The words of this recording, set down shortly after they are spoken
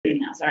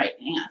All right,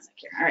 hang on a sec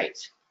here. All right.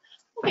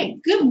 Okay,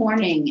 good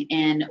morning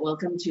and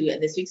welcome to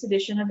this week's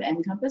edition of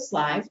NCompass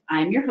Live.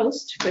 I'm your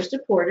host, Krista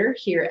Porter,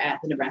 here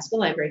at the Nebraska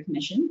Library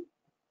Commission.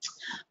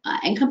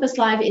 NCompass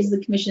Live is the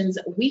Commission's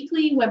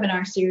weekly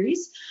webinar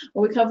series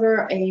where we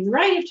cover a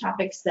variety of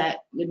topics that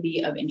would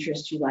be of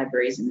interest to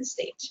libraries in the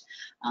state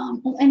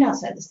and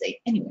outside the state.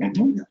 Anyway,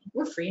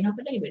 we're free and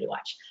open to anybody to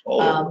watch.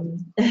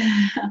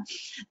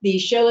 The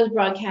show is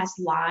broadcast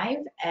live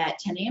at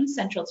 10 a.m.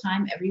 Central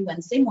Time every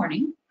Wednesday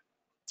morning.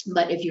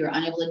 But if you're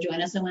unable to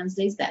join us on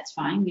Wednesdays, that's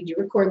fine. We do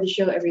record the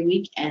show every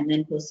week and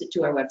then post it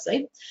to our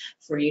website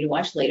for you to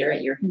watch later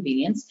at your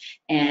convenience.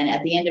 And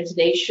at the end of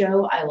today's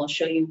show, I will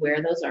show you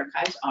where those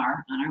archives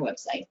are on our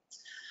website.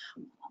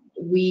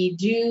 We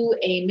do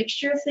a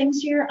mixture of things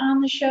here on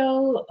the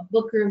show: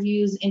 book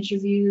reviews,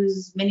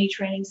 interviews, mini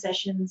training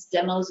sessions,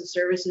 demos of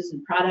services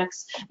and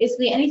products,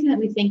 basically anything that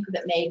we think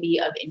that may be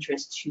of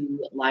interest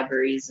to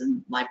libraries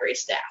and library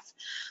staff.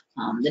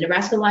 The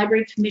Nebraska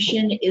Library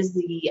Commission is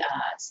the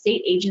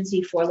state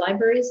agency for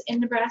libraries in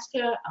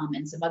Nebraska.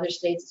 In some other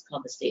states, it's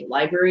called the state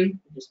library,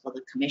 which is called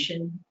the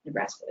commission.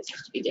 Nebraska always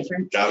has to be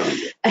different.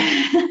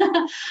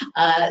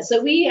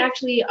 So we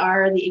actually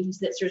are the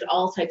agency that serves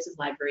all types of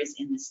libraries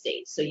in the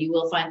state. So you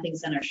will find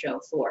things on our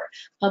show for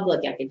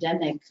public,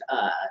 academic,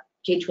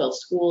 K-12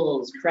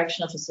 schools,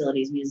 correctional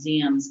facilities,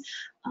 museums.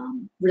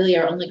 Really,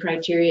 our only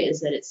criteria is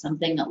that it's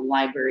something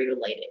library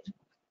related.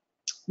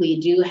 We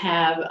do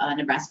have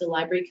Nebraska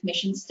Library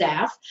Commission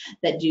staff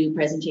that do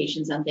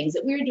presentations on things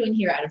that we're doing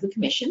here out of the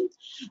commission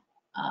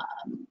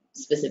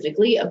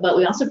specifically, but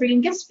we also bring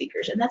in guest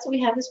speakers, and that's what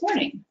we have this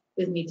morning.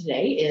 With me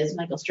today is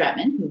Michael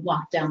Straatmann, who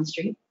walked down the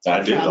street.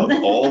 I did, all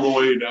the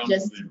way down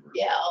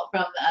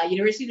from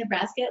University of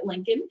Nebraska at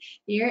Lincoln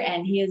here,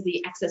 and he is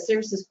the Access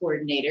Services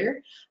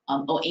Coordinator,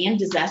 and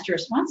Disaster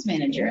Response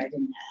Manager. I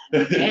didn't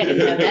have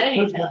that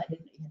any title. I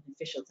didn't have an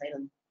official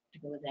title to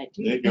go with that,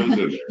 too. It goes in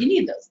there. You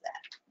need those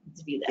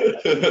to be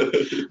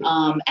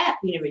that at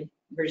the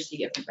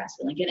University of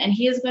Nebraska Lincoln, and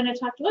he is going to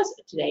talk to us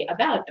today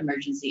about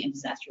emergency and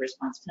disaster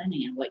response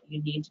planning and what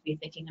you need to be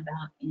thinking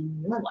about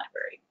in your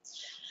library.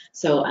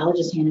 So I'll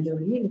just hand it over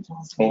to you to tell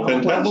us all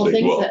the horrible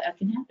things that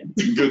can happen.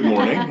 Good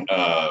morning.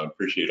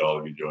 Appreciate all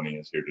of you joining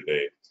us here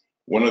today.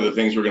 One of the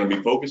things we're going to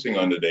be focusing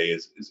on today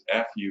is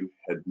if you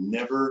had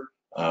never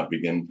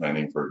begin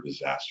planning for a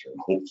disaster. And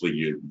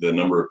hopefully the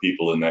number of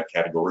people in that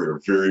category are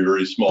very,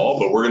 very small,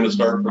 but we're going to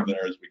start from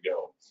there as we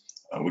go.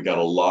 We got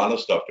a lot of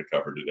stuff to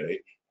cover today.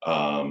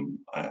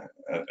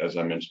 As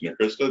I mentioned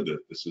to Krista,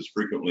 this is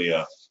frequently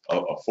a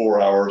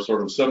 4-hour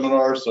sort of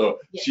seminar, so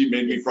yes, she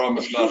made me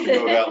promise not to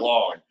go that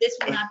long. This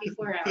will not be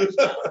 4 hours.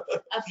 No.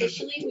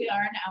 Officially, we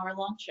are an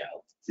hour-long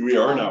show. We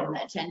are an hour.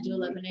 At 10 to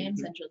 11 a.m.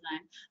 Central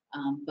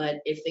Time. But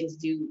if things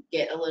do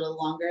get a little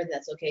longer,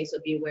 that's okay. So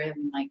be aware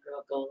we might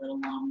go a little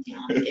long.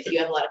 If you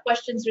have a lot of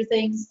questions or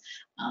things,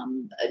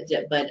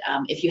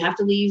 if you have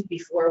to leave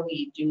before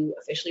we do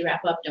officially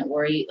wrap up, don't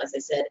worry. As I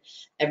said,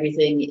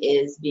 everything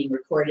is being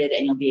recorded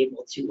and you'll be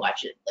able to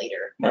watch it later.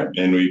 Right,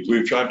 and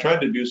we've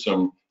tried to do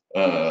some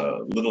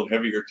little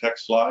heavier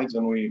text slides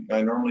than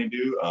I normally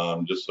do,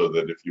 just so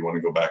that if you want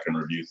to go back and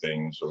review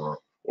things or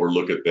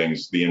look at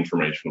things, the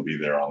information will be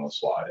there on the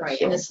slides. Right,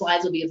 so. And the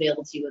slides will be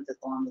available to you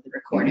along with the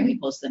recording. We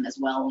post them as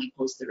well. When we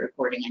post the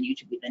recording on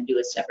YouTube, we then do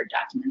a separate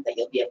document that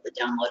you'll be able to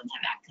download and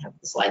have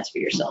the slides for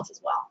yourself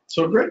as well.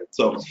 So great.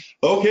 So,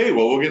 okay,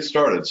 well, we'll get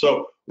started.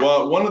 So,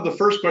 one of the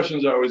first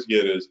questions I always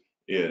get is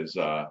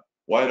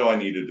why do I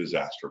need a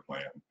disaster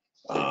plan?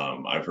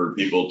 I've heard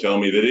people tell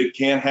me that it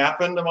can't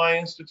happen to my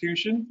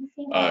institution.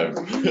 I've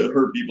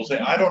heard people say,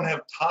 I don't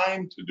have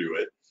time to do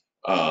it.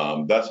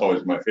 That's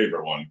always my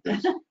favorite one,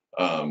 because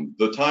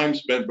the time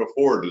spent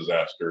before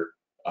disaster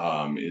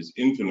is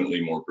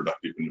infinitely more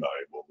productive and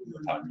valuable than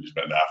the time you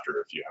spend after,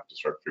 if you have to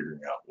start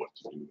figuring out what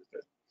to do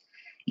with it.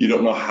 You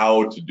don't know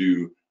how to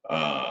do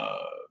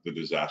the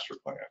disaster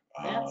plan.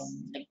 That's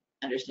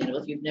understandable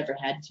if you've never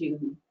had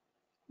to.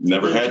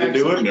 Never had to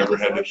do it, never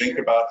had to think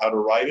about how to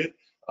write it.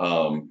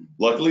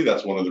 Luckily,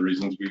 that's one of the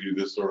reasons we do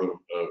this sort of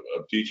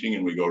teaching,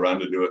 and we go around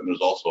to do it. And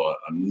there's also a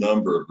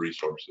number of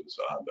resources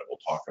that we'll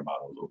talk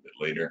about a little bit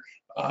later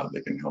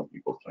that can help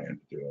people plan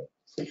to do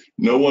it.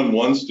 No one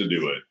wants to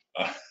do it.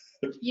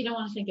 You don't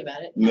want to think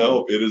about it.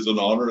 No, it is an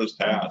onerous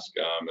task,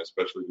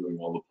 especially doing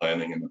all the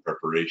planning and the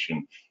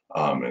preparation,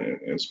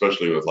 and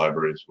especially with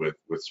libraries with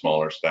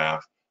smaller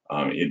staff.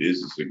 It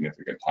is a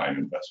significant time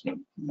investment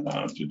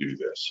to do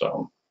this.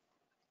 So.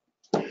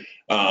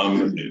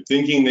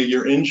 Thinking that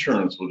your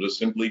insurance will just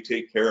simply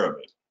take care of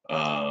it,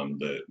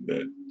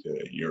 that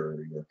your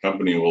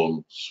company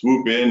will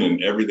swoop in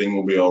and everything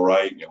will be all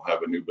right, and you'll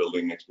have a new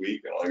building next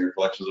week and all your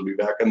collections will be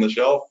back on the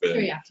shelf. And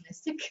very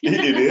optimistic.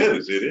 it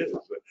is,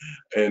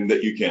 and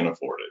that you can't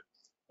afford it.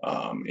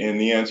 And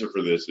the answer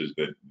for this is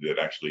that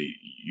actually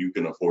you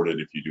can afford it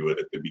if you do it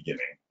at the beginning,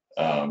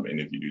 and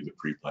if you do the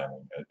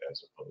pre-planning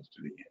as opposed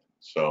to the end.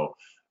 So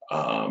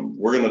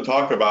we're going to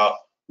talk about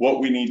what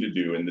we need to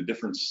do and the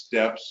different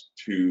steps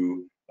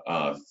to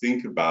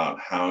think about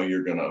how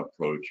you're going to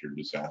approach your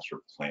disaster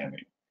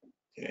planning.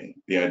 Okay.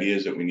 The idea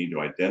is that we need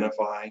to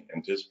identify,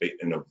 anticipate,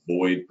 and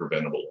avoid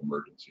preventable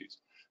emergencies.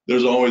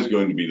 There's always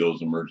going to be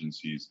those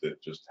emergencies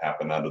that just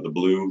happen out of the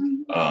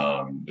blue,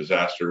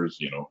 disasters,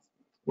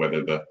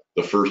 whether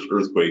the first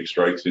earthquake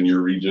strikes in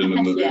your region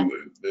in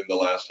the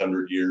last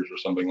 100 years or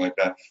something like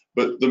that.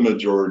 But the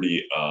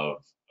majority of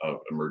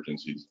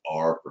emergencies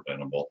are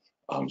preventable.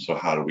 So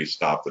how do we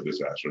stop the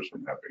disasters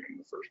from happening in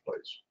the first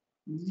place?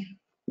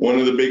 One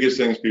of the biggest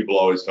things people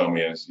always tell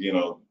me is,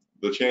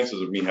 the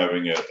chances of me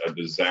having a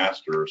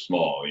disaster are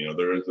small.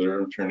 There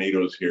are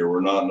tornadoes here.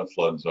 We're not in a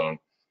flood zone.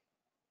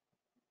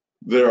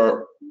 There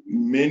are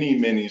many,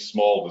 many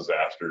small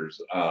disasters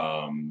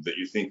that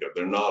you think of.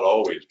 They're not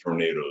always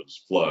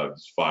tornadoes,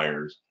 floods,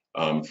 fires.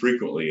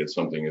 Frequently, it's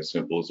something as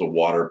simple as a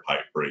water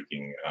pipe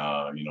breaking,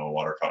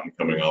 water fountain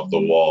coming off the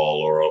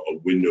wall, or a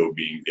window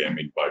being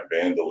damaged by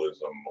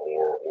vandalism,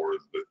 or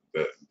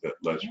that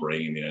lets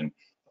rain in,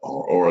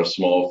 or a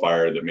small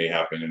fire that may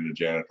happen in a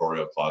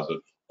janitorial closet.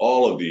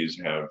 All of these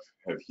have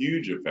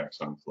huge effects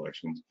on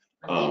collections.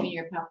 Or leaving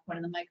your popcorn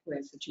in the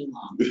microwave for too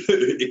long.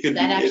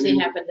 That actually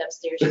happened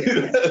upstairs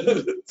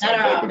here. Not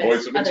our office,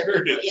 voice of other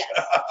experience. people,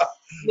 yes.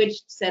 Which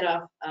set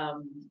off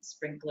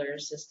sprinkler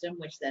system,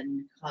 which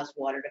then caused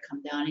water to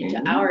come down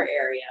into our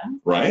area.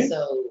 Right.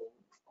 So,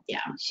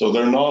 yeah. So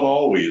they're not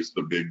always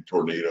the big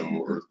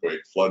tornado,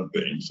 earthquake, flood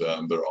things.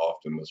 They're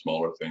often the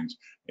smaller things,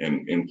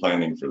 and in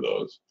planning for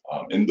those.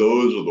 And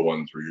those are the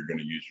ones where you're going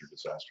to use your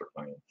disaster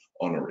plan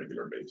on a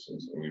regular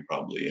basis. And we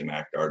probably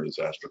enact our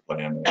disaster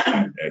plan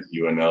at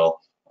UNL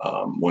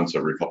once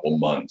every couple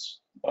months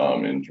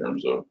in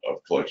terms of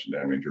collection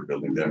damage or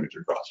building damage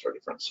across our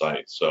different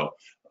sites. So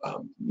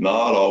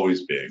not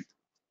always big.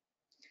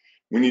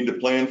 We need to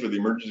plan for the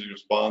emergency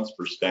response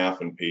for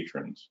staff and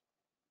patrons.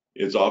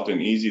 It's often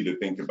easy to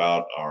think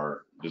about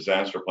our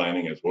disaster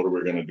planning as what are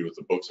we going to do with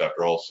the books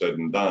after all said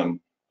and done.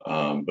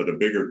 But a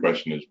bigger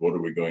question is, what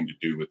are we going to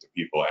do with the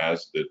people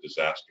as the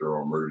disaster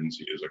or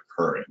emergency is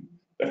occurring?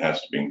 That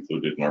has to be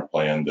included in our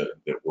plan,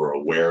 that we're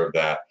aware of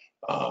that,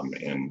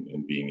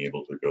 and being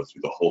able to go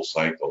through the whole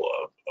cycle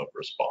of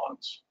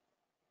response.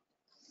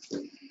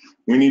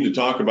 We need to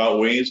talk about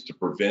ways to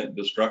prevent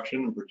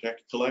destruction and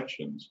protect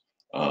collections.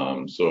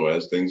 So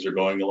as things are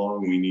going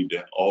along, we need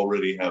to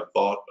already have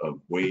thought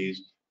of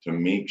ways to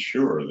make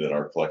sure that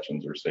our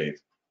collections are safe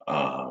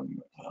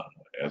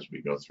as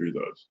we go through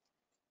those.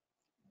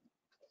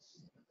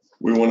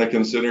 We want to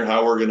consider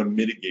how we're going to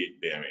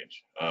mitigate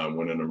damage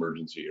when an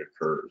emergency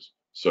occurs.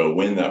 So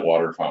when that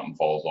water fountain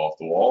falls off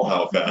the wall,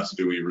 how fast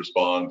do we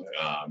respond,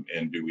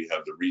 and do we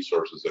have the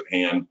resources at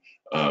hand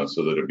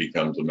so that it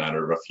becomes a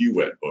matter of a few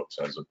wet books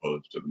as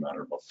opposed to the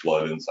matter of a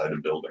flood inside a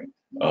building.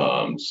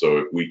 So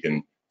if we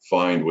can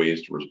find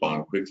ways to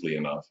respond quickly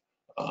enough,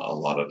 a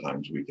lot of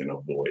times we can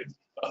avoid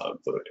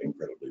the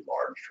incredibly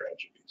large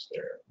tragedies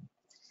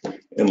there.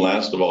 And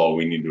last of all,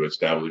 we need to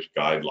establish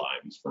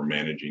guidelines for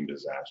managing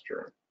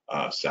disaster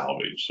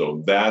salvage.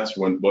 So that's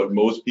what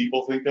most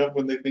people think of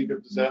when they think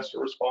of disaster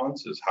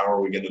response is how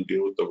are we going to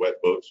deal with the wet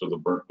books or the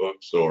burnt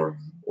books or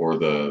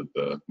the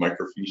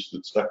microfiche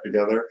that's stuck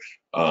together.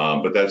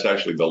 But that's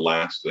actually the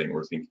last thing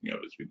we're thinking of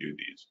as we do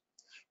these.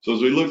 So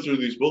as we look through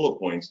these bullet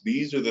points,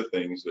 these are the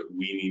things that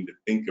we need to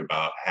think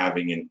about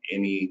having in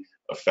any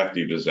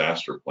effective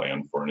disaster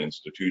plan for an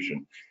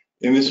institution.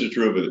 And this is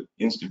true of an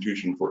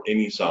institution for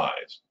any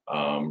size,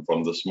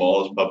 from the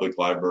smallest public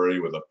library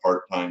with a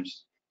part-time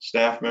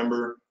staff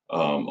member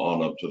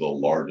on up to the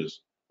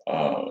largest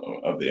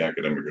of the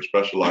academic or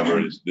special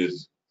libraries.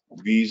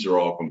 These are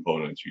all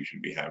components you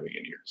should be having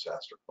in your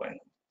disaster plan.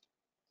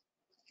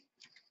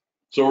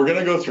 So we're going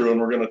to go through and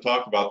we're going to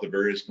talk about the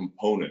various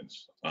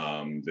components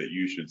that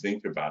you should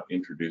think about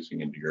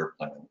introducing into your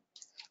plan.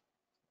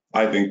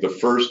 I think the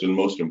first and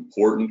most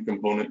important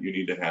component you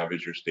need to have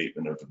is your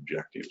statement of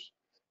objectives.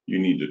 You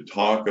need to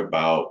talk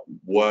about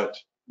what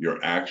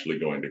you're actually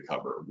going to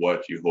cover,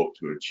 what you hope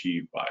to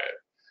achieve by it.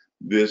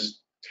 This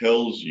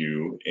tells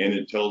you, and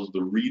it tells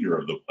the reader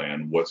of the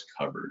plan, what's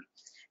covered.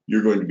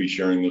 You're going to be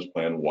sharing this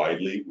plan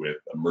widely with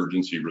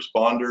emergency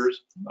responders,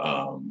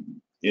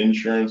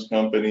 insurance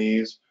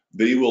companies.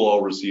 They will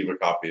all receive a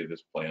copy of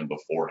this plan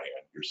beforehand.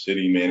 Your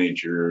city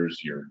managers,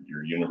 your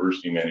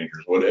university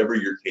managers, whatever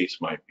your case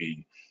might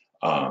be.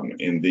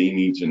 And they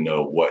need to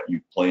know what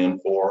you plan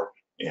for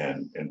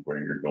and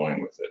where you're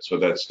going with it. So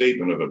that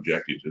statement of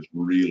objectives is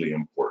really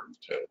important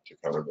to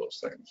cover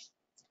those things.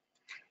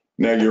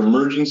 Now, your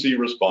emergency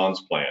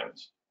response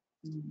plans.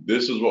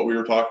 This is what we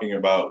were talking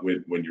about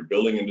when you're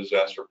building a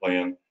disaster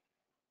plan.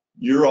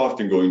 You're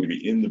often going to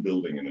be in the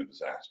building in a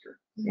disaster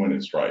when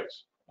it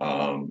strikes.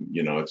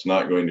 It's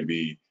not going to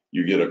be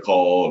you get a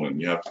call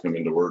and you have to come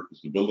into work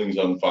because the building's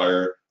on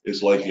fire.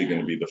 It's likely going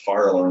to be the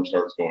fire alarm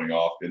starts going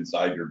off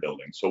inside your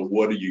building. So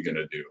what are you going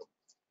to do?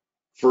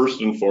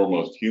 First and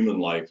foremost, human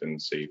life and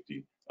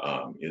safety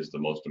is the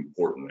most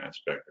important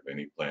aspect of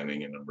any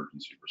planning and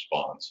emergency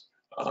response.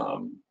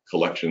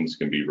 Collections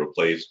can be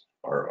replaced.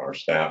 Our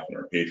staff and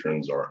our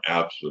patrons are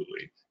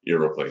absolutely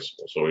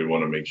irreplaceable. So we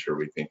want to make sure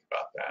we think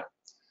about that.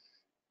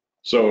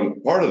 So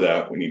part of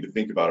that, we need to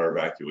think about our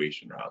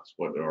evacuation routes.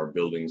 What do our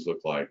buildings look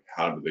like?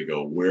 How do they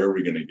go? Where are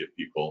we going to get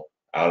people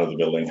out of the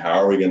building? How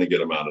are we going to get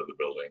them out of the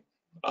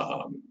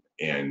building?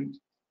 And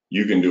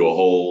you can do a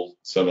whole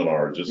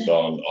seminar just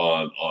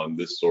on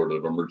this sort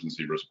of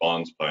emergency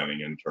response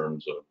planning in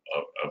terms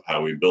of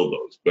how we build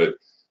those. But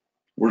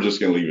we're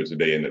just going to leave it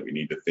today in that we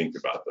need to think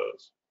about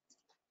those.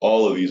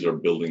 All of these are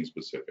building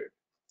specific.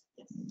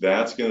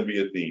 That's going to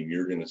be a theme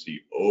you're going to see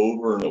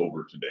over and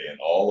over today in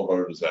all of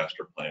our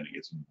disaster planning.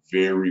 It's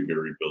very,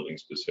 very building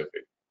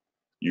specific.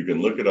 You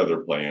can look at other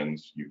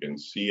plans, you can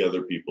see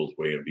other people's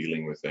way of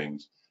dealing with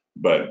things,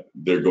 but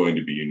they're going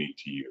to be unique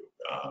to you.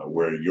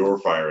 Where your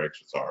fire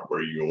exits are,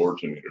 where your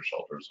tornado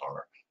shelters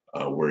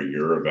are, where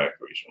your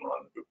evacuation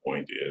rendezvous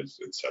point is,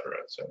 et cetera,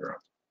 et cetera.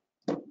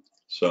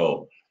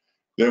 So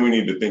then we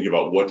need to think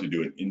about what to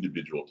do in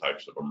individual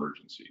types of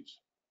emergencies.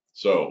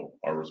 So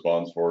our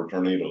response for a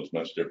tornado is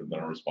much different than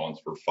a response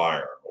for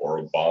fire or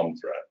a bomb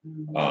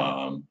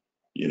threat.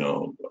 You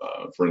know,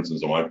 for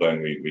instance, on my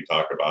plan, we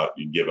talk about,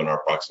 given our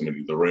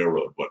proximity to the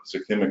railroad, what's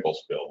a chemical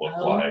spill look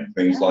like,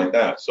 things like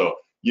that. So,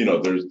 you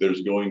know,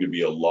 there's going to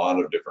be a lot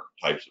of different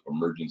types of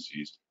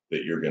emergencies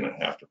that you're going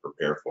to have to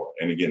prepare for.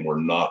 And again, we're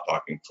not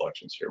talking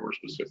collections here. We're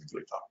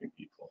specifically talking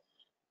people.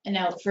 And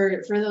now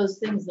for those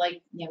things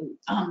like, you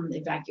know,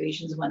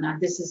 evacuations and whatnot,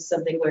 this is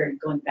something where,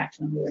 going back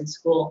to when we were in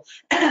school,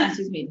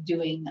 excuse me,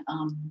 doing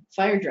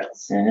fire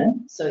drills.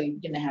 So you're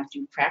going to have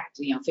to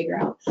practice, you know, figure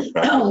out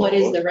what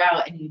is the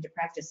route, and you need to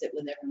practice it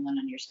with everyone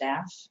on your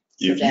staff.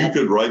 If you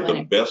could write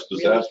the best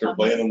disaster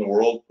plan in the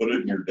world, put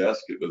it in your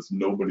desk, it does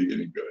nobody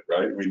any good,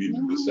 right? We need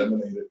to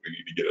disseminate it, we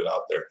need to get it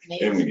out there,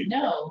 and we need to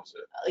practice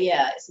it.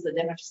 Yeah, so that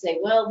they don't have to say,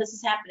 well, this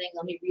is happening,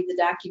 let me read the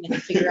document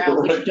and figure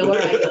out which door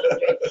I go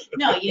through.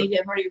 No, you need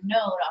to already know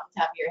off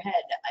the top of your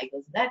head, I go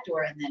to that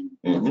door, and then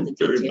look at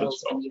the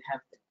details when you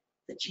have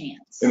the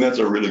chance. And that's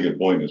a really good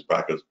point, is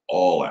practice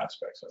all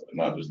aspects of it,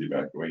 not just the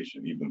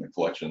evacuation. Even the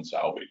collection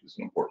salvage is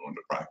an important one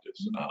to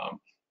practice.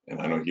 And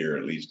I know here,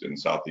 at least in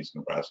Southeast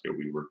Nebraska,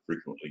 we work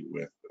frequently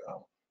with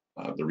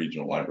the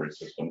regional library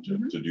system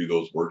to do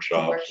those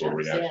workshops where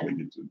we actually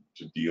get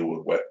to deal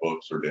with wet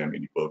books or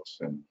damaged books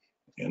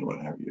and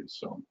what have you.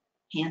 So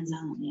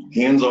hands-on,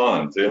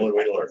 hands-on, it's the only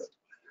way to learn it.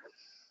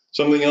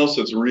 Something else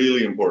that's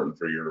really important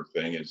for your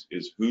thing is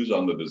who's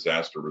on the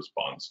disaster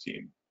response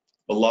team.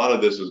 A lot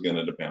of this is going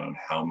to depend on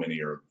how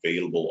many are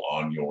available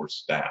on your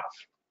staff.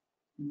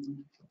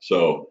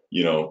 So,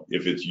 you know,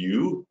 if it's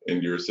you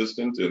and your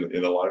assistant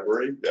in a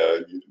library,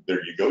 there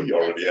you go. You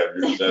already have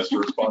your disaster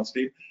response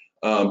team.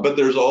 But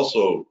there's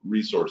also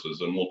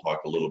resources, and we'll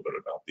talk a little bit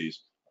about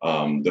these,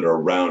 that are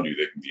around you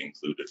that can be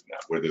included in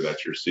that, whether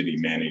that's your city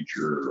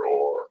manager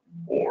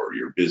or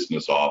your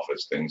business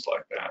office, things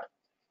like that.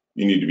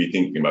 You need to be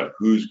thinking about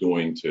who's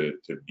going to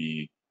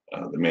be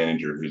the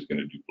manager, who's going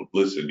to do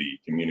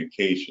publicity,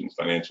 communications,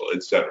 financial,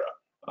 etc.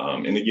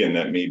 And again,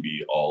 that may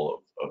be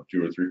all of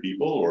 2 or 3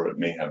 people, or it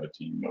may have a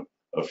team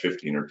of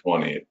 15 or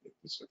 20.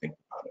 Just to think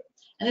about it.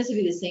 And this would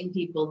be the same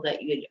people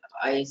that you,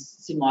 I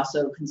assume,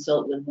 also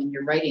consult with when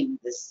you're writing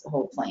this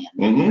whole plan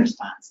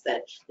response.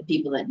 That the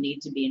people that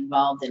need to be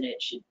involved in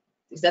it should.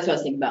 Because that's what I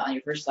was thinking about on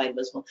your first slide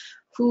was, well,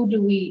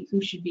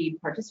 who should be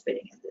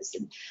participating in this?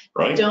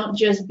 And don't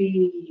just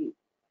be,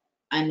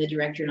 I'm the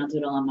director and I'll do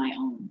it all on my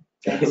own.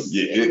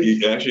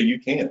 Actually, you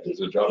can't.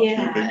 It's a job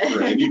too big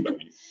for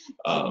anybody.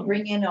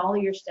 Bring in all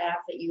your staff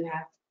that you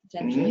have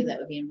potentially that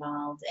would be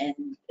involved, and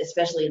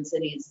especially in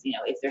cities, you know,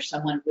 if there's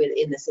someone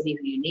within the city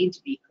who you need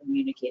to be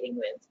communicating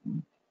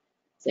with,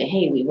 say,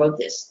 hey, we wrote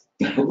this.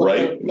 Did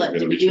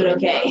we do it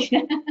okay?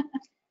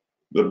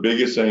 The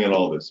biggest thing in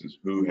all this is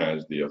who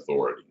has the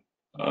authority.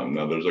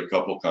 Now, there's a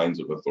couple kinds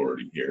of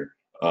authority here.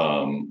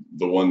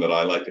 The one that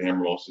I like to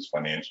hammer most is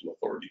financial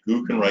authority.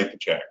 Who can write the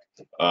check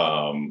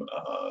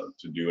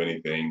to do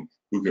anything?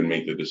 Who can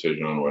make the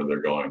decision on where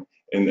they're going?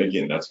 And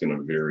again, that's going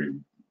to vary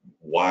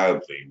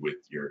wildly with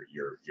your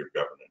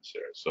governance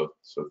there. So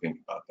think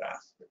about that.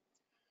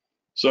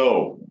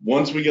 So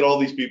once we get all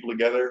these people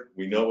together,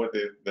 we know what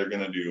they're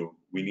going to do.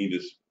 We need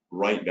to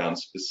write down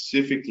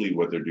specifically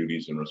what their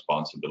duties and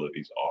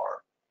responsibilities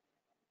are,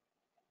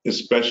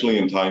 especially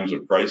in times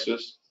of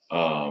crisis.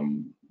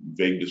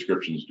 Vague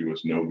descriptions do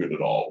us no good at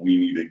all. We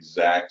need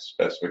exact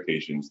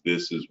specifications.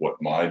 This is what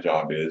my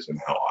job is and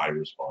how I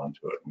respond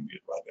to it. We need to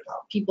write it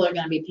out. People are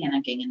going to be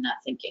panicking and not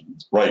thinking.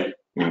 Right.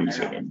 We need to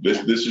say,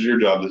 this is your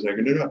job. This is how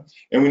you're going to do it.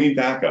 And we need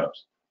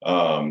backups.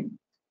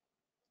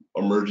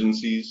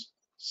 Emergencies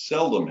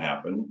seldom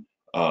happen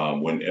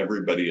when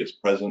everybody is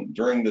present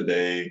during the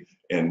day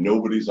and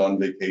nobody's on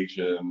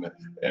vacation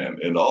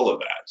and all of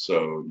that.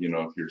 So, you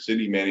know, if your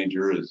city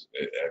manager is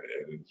at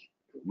a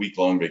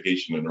week-long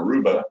vacation in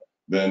Aruba,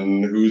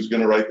 then who's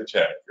going to write the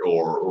check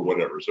or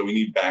whatever. So we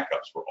need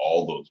backups for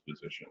all those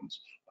positions.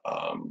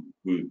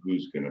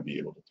 Who's going to be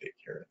able to take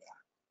care of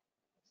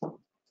that?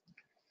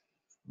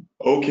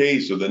 Okay,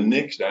 so the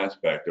next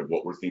aspect of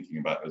what we're thinking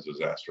about is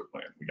disaster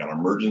plan. We got our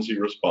emergency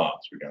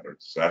response. We got our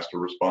disaster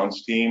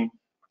response team.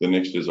 The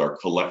next is our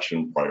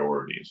collection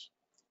priorities.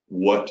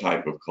 what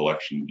type of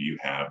collection do you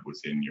have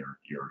within your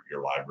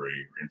library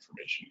or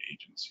information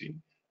agency?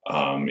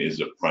 Is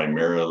it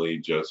primarily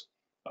just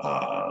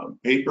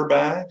paper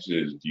bags?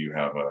 Do you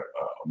have a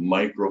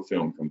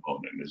microfilm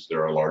component? Is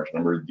there a large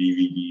number of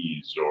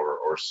DVDs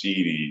or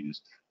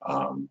CDs?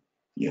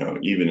 You know,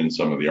 even in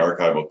some of the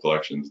archival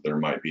collections, there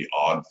might be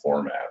odd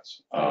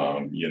formats,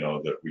 you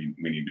know, that we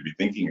need to be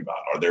thinking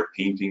about. Are there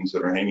paintings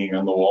that are hanging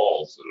on the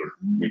walls that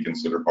we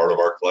consider part of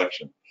our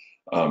collection?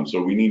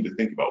 So we need to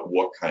think about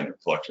what kind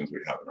of collections we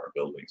have in our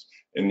buildings.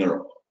 And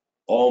they're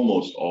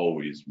almost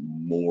always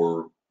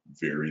more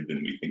varied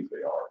than we think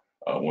they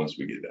are once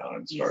we get down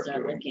and start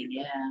doing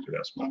looking,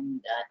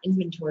 assessment. And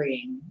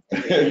inventorying.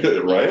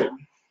 Right?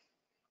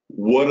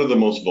 What are the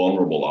most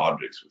vulnerable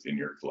objects within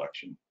your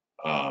collection?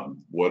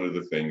 What are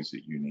the things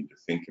that you need to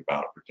think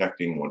about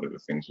protecting? What are the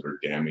things that are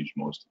damaged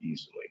most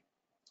easily?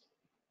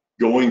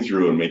 Going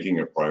through and making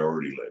a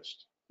priority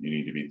list, you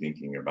need to be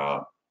thinking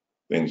about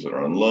things that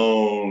are on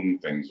loan,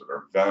 things that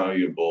are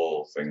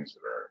valuable, things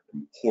that are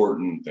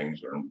important, things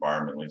that are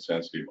environmentally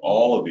sensitive.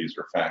 All of these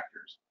are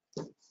factors.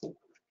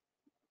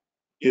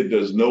 It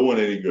does no one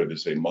any good to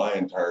say my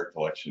entire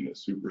collection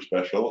is super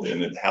special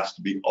and it has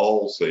to be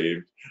all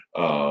saved,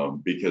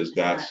 because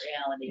that's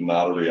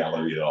not a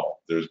reality at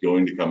all. There's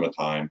going to come a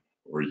time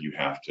where you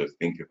have to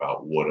think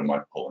about, what am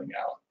I pulling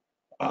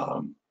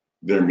out?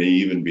 There may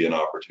even be an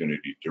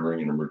opportunity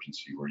during an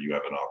emergency where you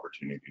have an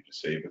opportunity to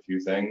save a few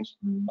things,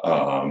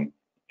 and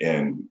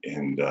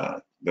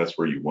that's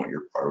where you want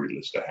your priority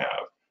list to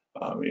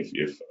have.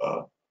 If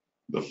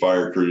the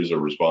fire crews are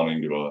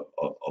responding to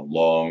a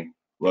long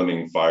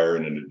running fire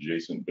in an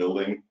adjacent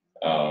building,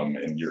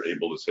 and you're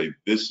able to say,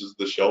 this is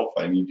the shelf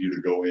I need you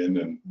to go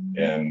in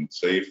and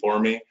save for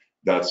me,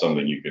 that's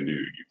something you can do.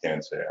 You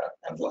can't say,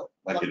 I'd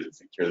like you to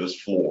take care of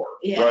this floor,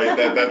 right?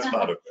 That's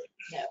not a thing.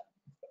 No.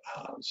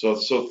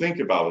 So think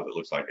about what it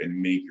looks like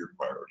and make your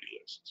priority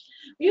lists.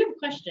 We have a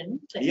question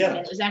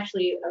that was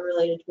actually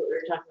related to what we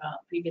were talking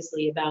about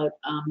previously about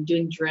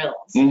doing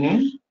drills.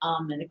 And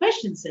the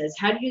question says,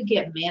 how do you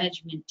get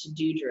management to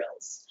do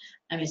drills?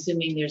 I'm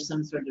assuming there's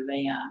some sort of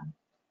a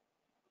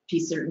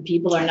certain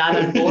people are not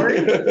on board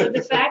with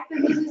the fact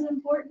that this is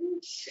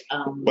important.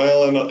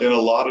 Well, and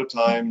a lot of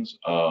times,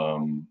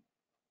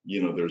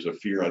 you know, there's a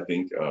fear, I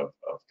think, of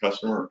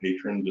customer or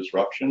patron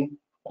disruption.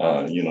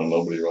 You know,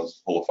 nobody wants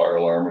to pull a fire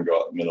alarm and go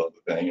out in the middle of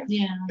the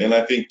thing. And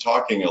I think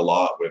talking a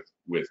lot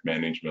with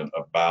management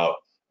about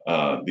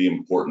the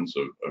importance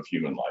of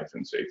human life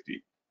and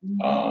safety.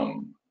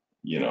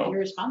 You know, you're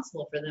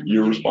responsible for them.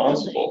 You're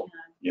responsible,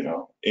 you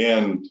know,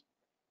 and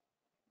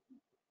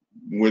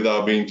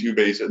without being too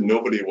basic,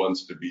 nobody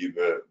wants to be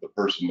the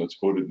person that's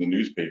quoted in the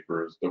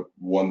newspaper as the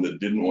one that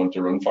didn't want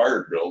to run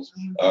fire drills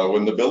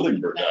when the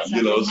building burned down,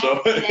 you know,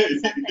 so. Something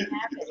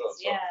happens,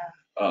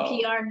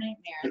 PR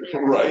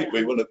nightmare. Right,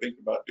 we want to think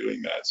about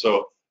doing that.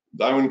 So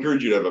I would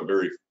encourage you to have a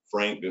very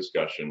frank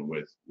discussion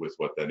with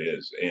what that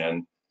is.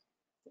 And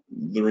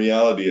the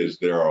reality is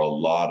there are a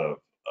lot of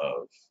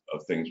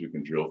things we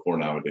can drill for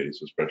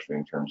nowadays, especially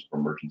in terms of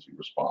emergency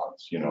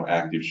response. You know,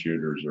 active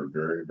shooters are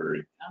very,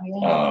 very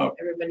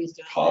everybody's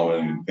doing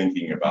common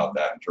thinking about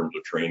that in terms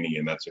of training,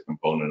 and that's a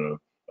component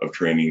of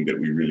training that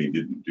we really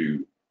didn't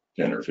do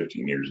 10 or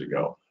 15 years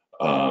ago.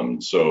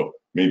 So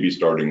maybe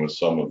starting with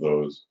some of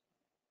those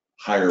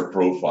higher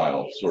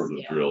profile sort of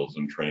drills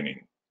and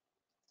training.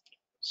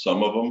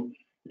 Some of them,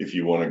 if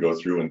you want to go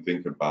through and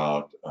think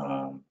about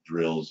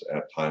drills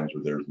at times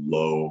where there's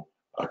low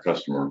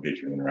customer and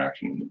patron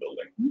interaction in the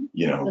building.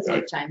 You know,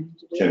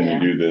 can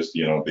we do this,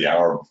 you know, the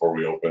hour before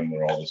we open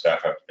when all the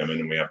staff have to come in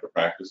and we have to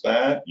practice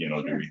that? You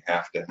know, do we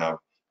have to have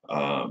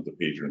the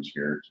patrons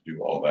here to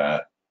do all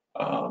that?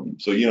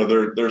 So, you know,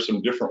 there's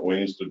some different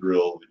ways to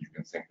drill that you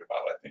can think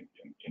about, I think,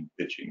 in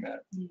pitching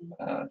that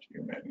to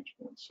your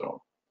management.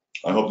 So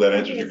I hope that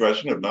answers your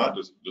question. If not,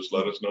 just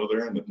let us know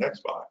there in the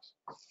text box.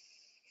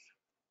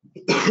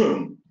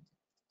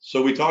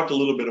 So we talked a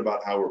little bit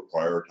about how we're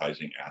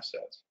prioritizing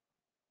assets.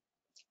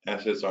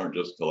 Assets aren't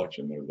just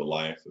collection, they're the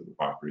life of the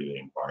property, the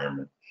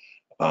environment.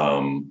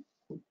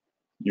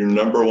 Your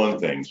number one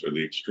things are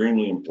the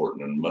extremely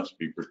important and must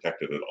be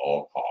protected at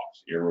all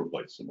costs,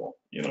 irreplaceable.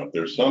 You know, if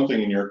there's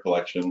something in your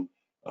collection,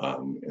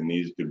 and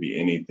these could be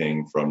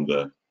anything from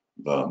the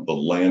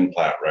land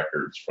plat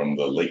records from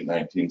the late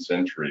 19th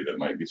century that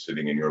might be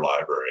sitting in your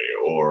library,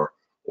 or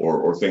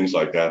things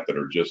like that that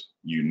are just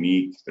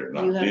unique, they're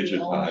not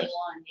digitized.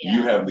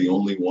 You have the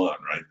only one,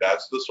 right?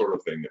 That's the sort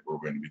of thing that we're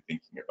going to be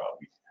thinking about.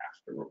 We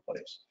have to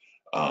replace,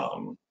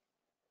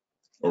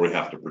 or we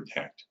have to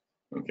protect.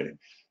 Okay.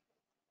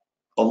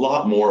 A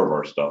lot more of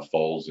our stuff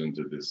falls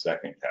into this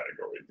second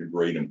category, the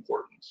great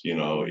importance. You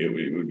know, it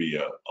would be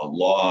a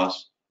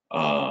loss.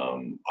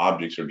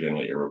 Objects are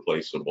generally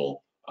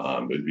irreplaceable.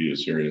 It would be a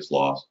serious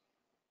loss.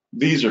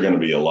 These are going to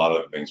be a lot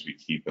of the things we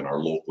keep in our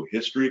local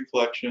history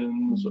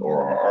collections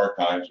or our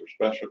archives or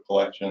special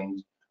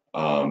collections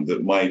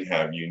that might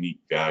have unique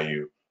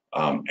value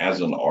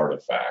as an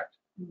artifact,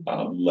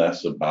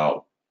 less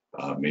about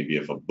maybe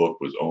if a book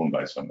was owned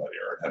by somebody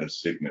or it had a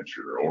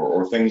signature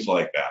or things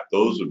like that.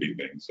 Those would be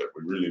things that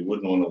we really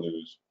wouldn't want to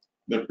lose.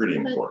 They're pretty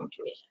important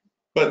to us.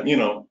 But, you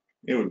know,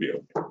 it would be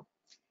okay.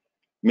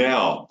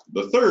 Now,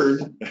 the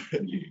third,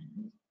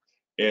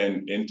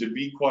 and to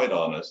be quite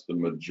honest, the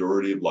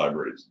majority of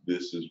libraries,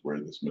 this is where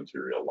this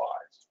material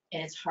lies.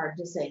 And it's hard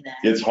to say that.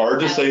 It's hard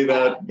to say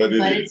that, but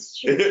it is.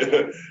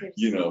 True.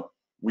 You know,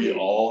 we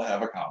all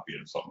have a copy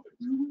of something,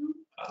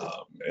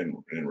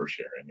 Mm-hmm. and we're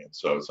sharing it.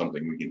 So it's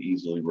something we can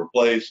easily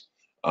replace.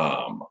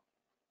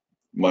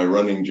 My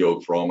running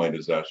joke for all my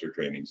disaster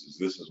trainings is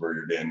this is where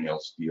your Danielle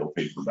Steele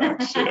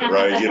paperbacks sit,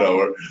 right? You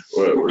know,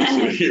 we're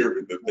sitting here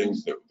with the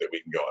things that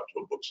we can go out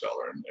to a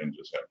bookseller and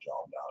just have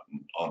jobbed out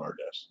and on our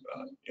desk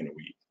in a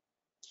week.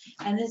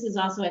 And this is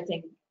also, I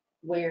think,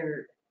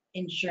 where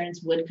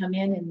insurance would come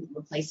in and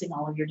replacing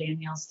all of your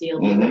Danielle Steele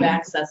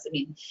paperbacks. That's, I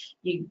mean,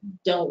 you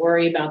don't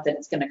worry about that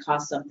it's going to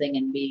cost something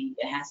and be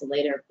a hassle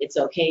later. It's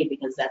okay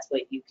because that's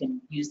what you can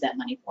use that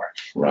money for.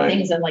 Right.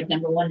 Things that like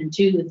number 1 and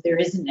 2, there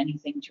isn't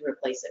anything to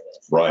replace it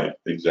with. Right,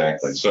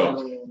 exactly. So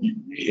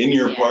in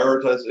your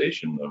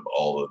prioritization of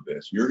all of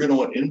this, you're going to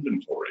want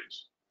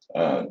inventories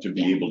to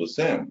be able to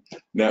send.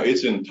 Now,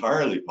 it's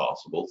entirely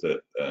possible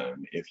that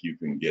if you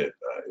can get,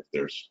 if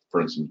there's,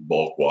 for instance,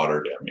 bulk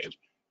water damage,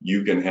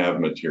 you can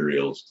have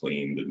materials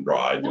cleaned and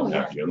dried and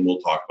have you, and we'll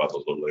talk about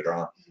those a little later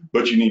on.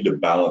 But you need to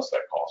balance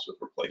that cost with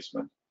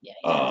replacement.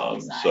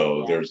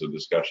 So there's a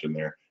discussion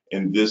there.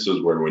 And this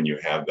is where, when you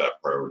have that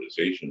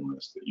prioritization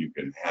list, that you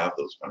can have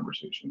those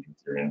conversations with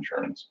your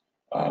insurance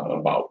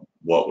about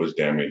what was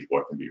damaged,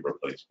 what can be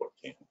replaced, what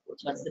can't.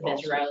 What's the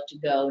best route to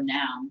go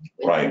now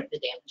with the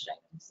damaged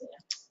items.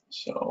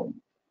 So,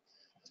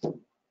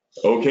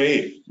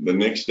 okay, the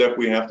next step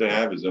we have to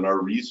have is in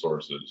our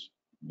resources.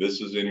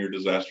 This is in your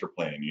disaster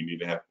plan. You need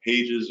to have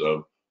pages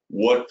of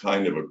what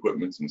kind of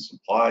equipments and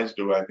supplies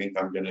do I think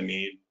I'm going to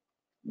need?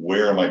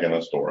 Where am I going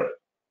to store it?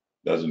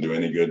 Doesn't do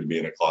any good to be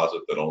in a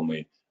closet that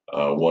only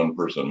one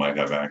person might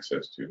have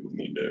access to.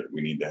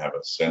 We need to have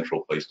a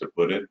central place to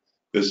put it.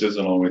 This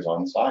isn't always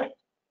on site.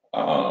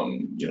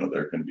 You know,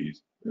 there can be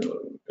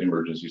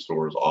emergency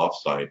stores off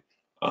site.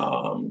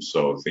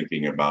 So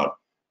thinking about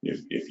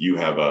if you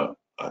have a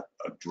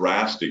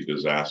drastic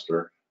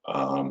disaster,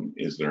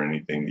 is there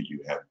anything that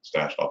you have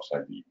stashed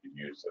offsite that you could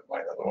use that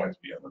might otherwise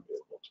be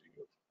unavailable to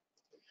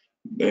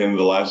you? And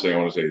the last thing I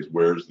want to say is,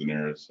 where's the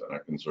nearest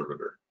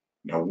conservator?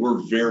 Now,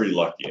 we're very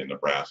lucky in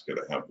Nebraska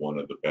to have one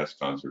of the best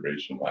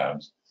conservation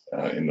labs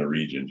in the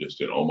region,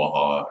 just in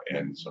Omaha,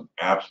 and some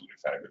absolutely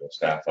fabulous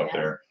staff up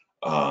there.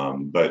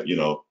 But, you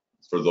know,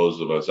 for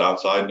those of us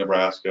outside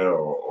Nebraska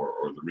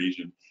or the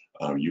region,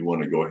 you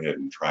want to go ahead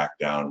and track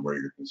down where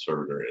your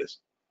conservator is.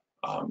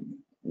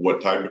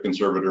 What type of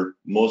conservator?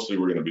 Mostly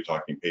we're going to be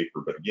talking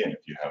paper, but again,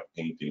 if you have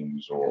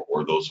paintings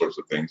or those sorts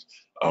of things,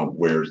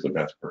 where's the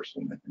best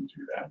person that can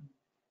do that?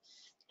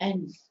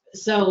 And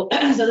so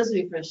this would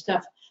be for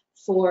stuff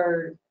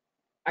for,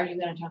 are you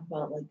going to talk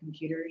about like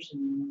computers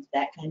and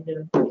that kind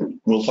of?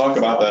 We'll talk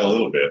about that a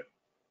little bit.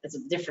 That's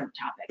a different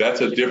topic.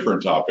 That's a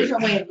different topic.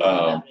 Different way of thinking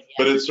about it,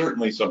 but it's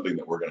certainly something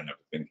that we're going to have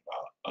to think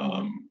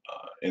about.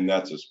 And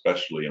that's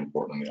especially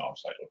important in the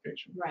offsite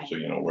location. Right. So,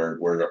 you know, where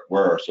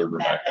are our server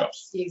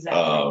backups?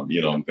 Exactly.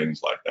 You know, and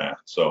things like that.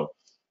 So,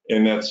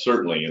 and that's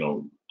certainly, you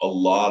know, a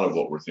lot of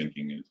what we're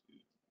thinking is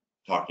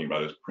talking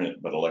about is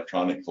print, but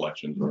electronic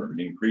collections are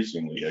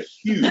increasingly a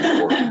huge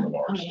portion of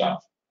our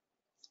stuff.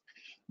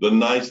 The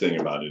nice thing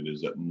about it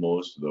is that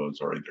most of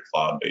those are either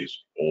cloud-based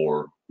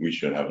or we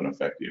should have an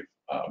effective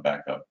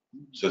backup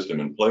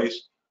system in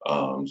place.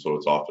 So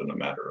it's often a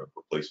matter of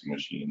replacing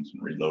machines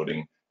and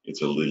reloading.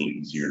 It's a little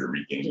easier to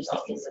regain. Just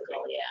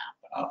physical,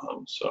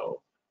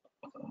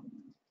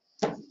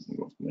 We'll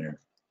go from there.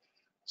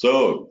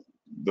 So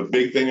the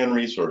big thing on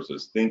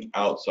resources, think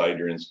outside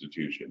your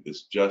institution.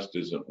 This just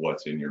isn't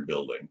what's in your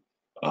building.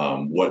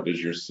 What does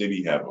your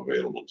city have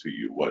available to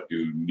you? What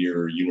do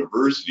near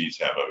universities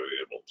have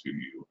available to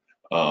you?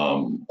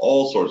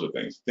 All sorts of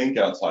things. Think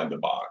outside the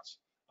box.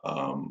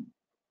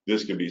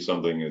 This could be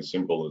something as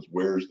simple as,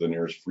 where's the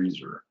nearest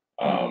freezer?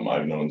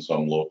 I've known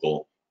some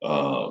local,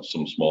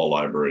 some small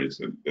libraries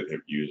that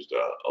have used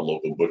a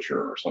local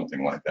butcher or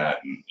something like that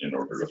in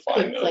order to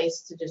find a good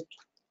place to just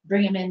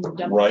bring them in, dump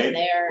them in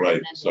there. Right.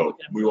 And then So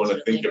we want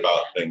to think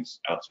about things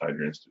outside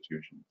your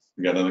institution.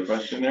 You got another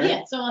question there?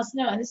 Yeah, someone wants to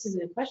know, and this is a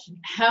good question.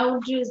 How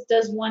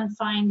does one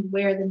find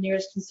where the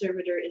nearest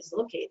conservator is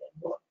located?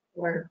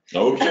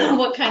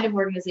 What kind of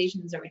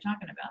organizations are we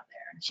talking about there?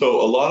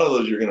 So a lot of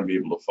those you're going to be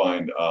able to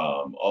find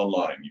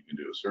online. You can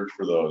do a search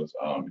for those.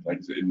 Like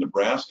I said, in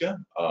Nebraska,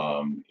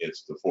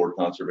 it's the Ford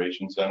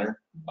Conservation Center.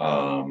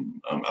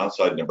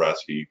 Outside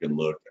Nebraska, you can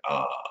look.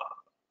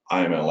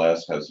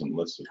 IMLS has some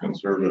lists of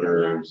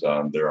conservators.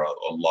 There are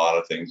a lot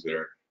of things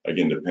there.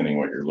 Again, depending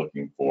what you're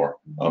looking for,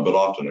 but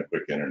often a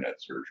quick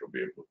internet search will be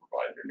able to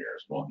provide your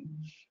nearest one.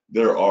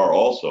 There are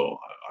also,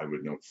 I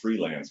would note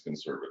freelance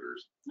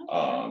conservators.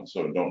 Okay.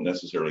 So don't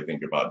necessarily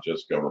think about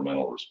just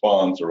governmental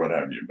response or what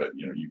have you, but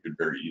you could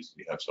very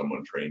easily have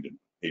someone trained in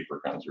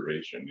paper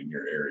conservation in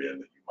your area that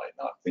you might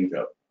not think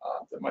of,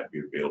 that might be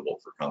available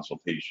for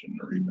consultation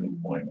or even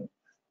employment.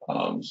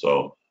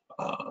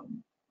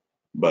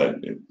 But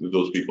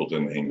those people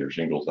tend to hang their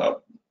shingles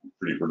out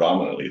pretty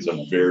predominantly. It's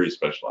a very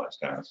specialized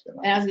task.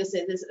 And I was going to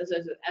say this,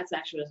 that's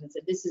actually what I was going to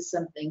say. This is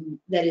something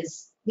that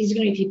is, these are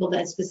going to be people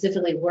that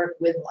specifically work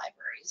with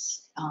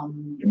libraries.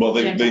 Well,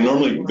 they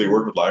normally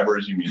work with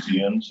libraries and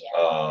museums.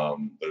 Yeah.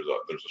 There's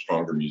a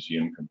stronger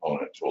museum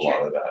component to a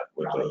lot of that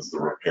with the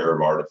repair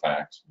of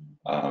artifacts.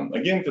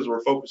 Again, because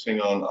we're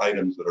focusing on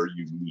items that are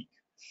unique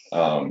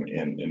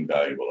and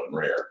valuable and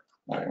rare.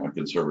 A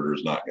conservator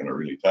is not going to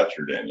really touch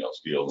your Danielle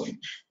steel, and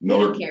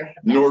nor do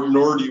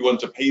you want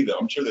to pay them.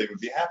 I'm sure they would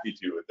be happy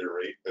to at their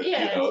rate. But,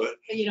 yeah, but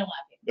you don't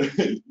want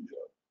to.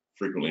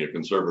 Frequently, a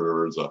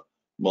conservator is a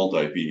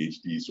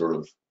multi-PhD sort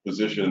of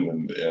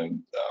position,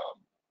 and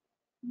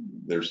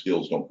their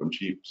skills don't come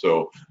cheap.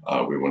 So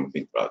we want to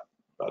think about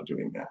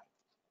doing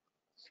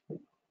that.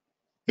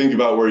 Think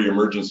about where your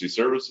emergency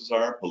services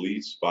are: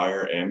 police,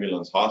 fire,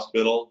 ambulance,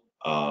 hospital.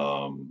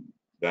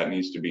 That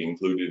needs to be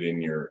included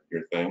in your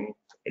thing.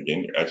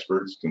 Again, your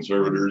experts,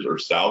 conservators, or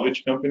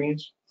salvage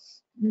companies.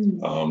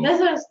 That's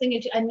what I was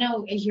thinking. I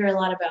know I hear a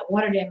lot about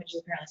water damage.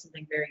 Is apparently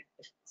something very,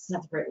 it's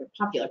not the right word,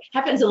 popular.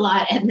 Happens a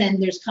lot, and then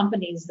there's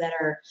companies that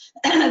are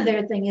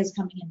their thing is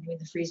coming in doing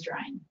the freeze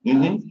drying.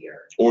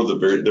 Or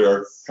there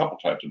are a couple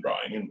types of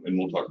drying, and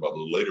we'll talk about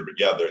those later. But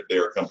yeah,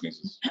 there are companies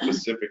that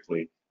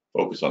specifically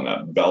focus on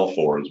that.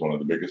 Balfour is one of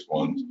the biggest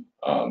ones.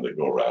 They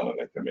go around and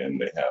they come in.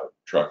 They have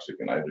trucks that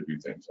can either do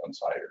things on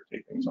site or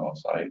take things off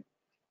site.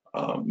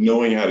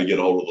 Knowing how to get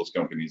a hold of those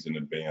companies in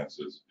advance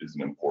is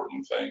an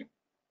important thing.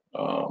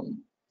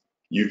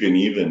 You can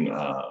even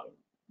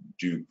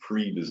do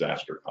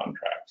pre-disaster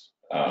contracts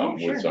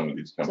with some of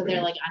these companies. So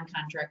they're like on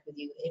contract with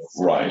you if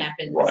something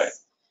happens. Right.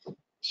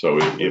 So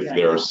if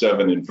there are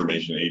 7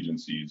 information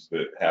agencies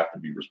that have to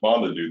be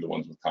responded to, the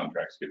ones with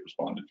contracts get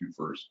responded to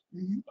first.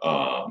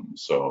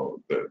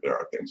 So there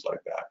are things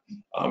like that.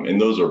 And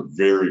those are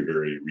very,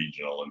 very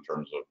regional in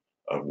terms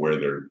of where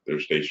they're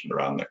stationed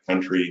around the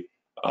country.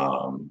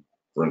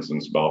 For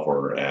instance,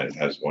 Balfour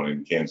has one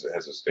in Kansas,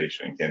 has a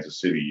station in Kansas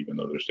City, even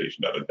though they're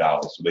stationed out of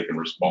Dallas, so they can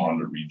respond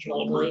to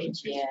regional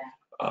emergencies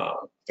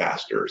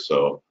faster.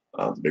 So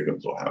the big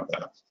ones will have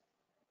that.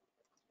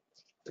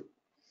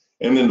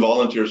 And then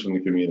volunteers from the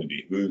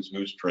community,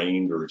 who's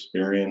trained or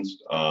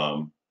experienced,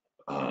 not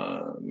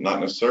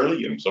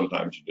necessarily, and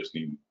sometimes you just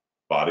need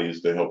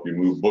bodies to help you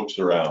move books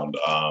around.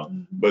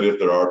 But if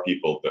there are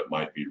people that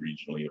might be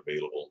regionally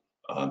available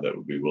that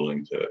would be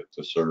willing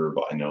to serve,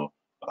 I know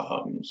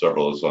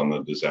several of us on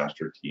the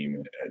disaster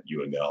team at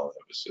UNL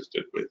have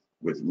assisted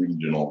with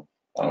regional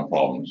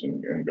problems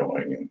and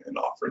going and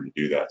offering to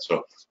do that.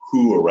 So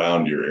who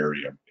around your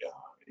area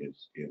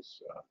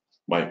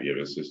might be of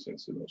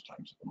assistance in those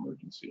times of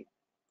emergency.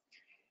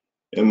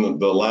 And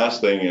the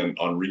last thing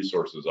on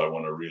resources I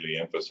want to really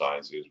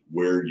emphasize is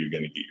where you're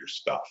going to get your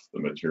stuff, the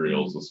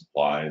materials, the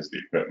supplies, the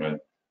equipment.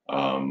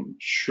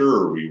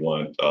 Sure, we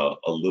want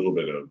a little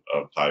bit of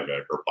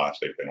Tyvek or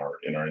plastic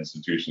in our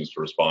institutions to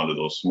respond to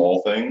those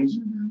small things.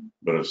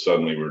 But if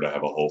suddenly we were to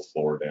have a whole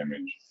floor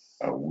damage,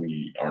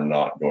 we are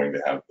not going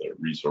to have the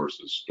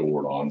resources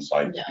stored on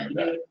site to do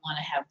that. You would want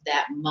to have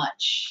that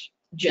much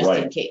just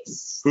in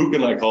case. Who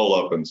can I call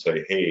up and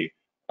say, hey,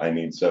 I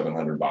need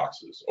 700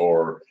 boxes,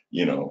 or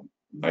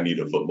I need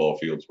a football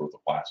field's worth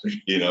of plastic,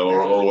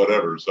 or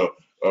whatever. So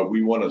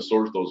we want to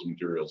source those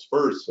materials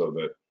first, so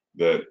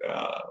that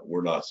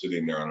we're not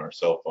sitting there on our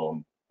cell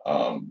phone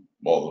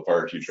while the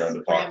fire chief's trying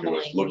to talk to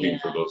us, looking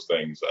for those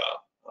things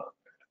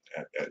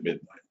at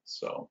midnight.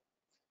 So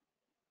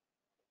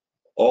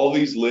all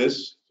these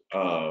lists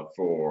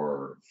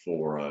for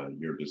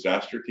your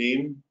disaster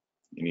team,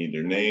 you need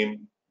their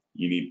name.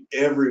 You need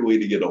every way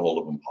to get a hold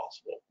of them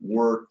possible.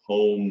 Work,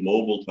 home,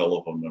 mobile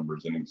telephone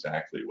numbers, and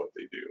exactly what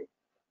they do.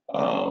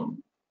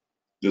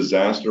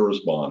 Disaster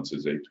response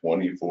is a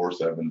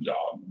 24/7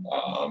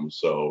 job.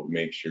 So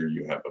make sure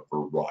you have a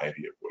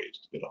variety of ways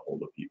to get a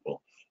hold of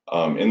people.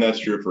 And that's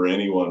true for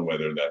anyone,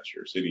 whether that's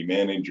your city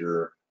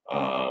manager,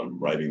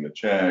 writing the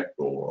check,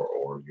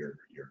 or your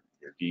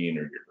dean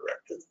or your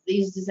director.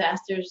 These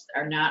disasters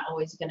are not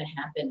always going to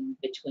happen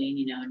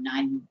between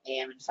 9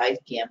 a.m. and 5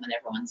 p.m. when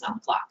everyone's on the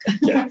clock.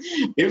 Yeah,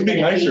 it would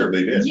be nicer if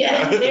they did.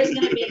 Yeah, there's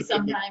going to be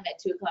some time at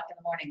 2 o'clock in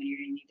the morning when you're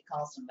going to need to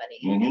call somebody.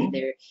 And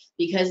they're,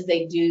 because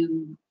they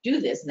do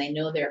this and they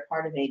know they're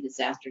part of a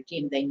disaster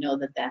team, they know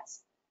that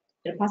that's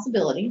a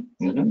possibility.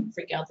 So don't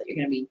freak out that you're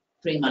going to be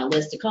putting them on a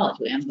list to call it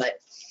to them, but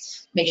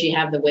make sure you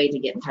have the way to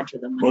get in touch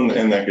with them. Well,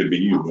 and that could be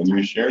you when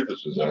you share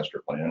this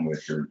disaster plan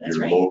with your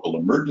local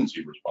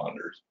emergency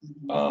responders.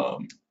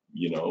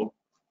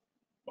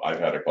 I've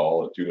had a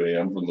call at 2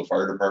 a.m. from the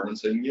fire department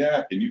saying,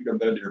 yeah, can you come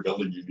down to your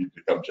building? You need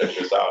to come check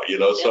this out.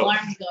 So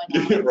alarm's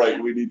going off.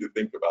 Right, we need to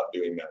think about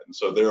doing that. And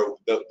so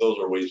those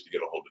are ways to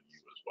get a hold of you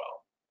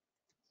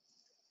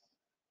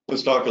as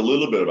Let's talk a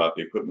little bit about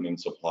the equipment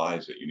and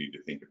supplies that you need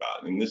to think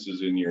about. And this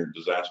is in your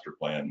disaster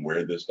plan,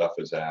 where this stuff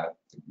is at,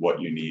 what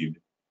you need.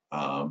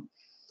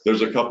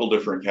 There's a couple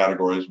different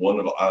categories. One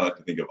of I like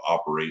to think of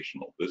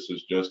operational. This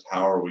is just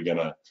how are we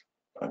gonna,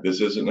 this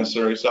isn't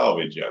necessarily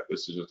salvage yet.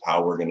 This is just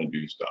how we're gonna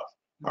do stuff.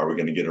 How are we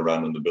gonna get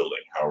around in the building?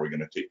 How are we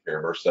gonna take care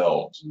of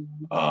ourselves?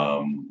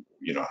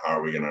 You know, how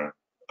are we gonna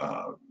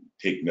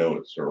take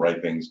notes or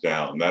write things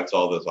down? That's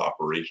all this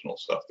operational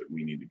stuff that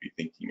we need to be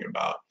thinking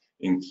about,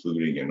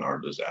 including in our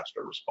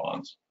disaster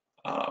response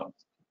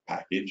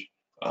package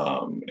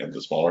and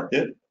the smaller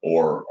kit,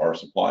 or our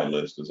supply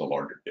list is a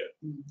larger kit.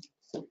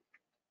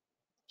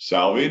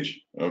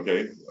 Salvage,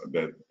 okay,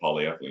 that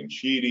polyethylene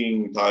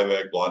sheeting,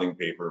 Tyvek, blotting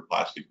paper,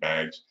 plastic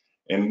bags.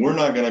 And we're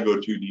not going to go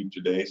too deep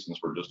today, since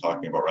we're just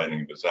talking about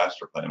writing a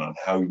disaster plan on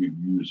how you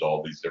use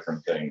all these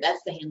different things. That's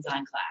the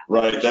hands-on class.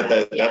 Right,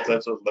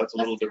 that's a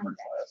little different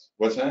class.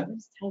 What's that?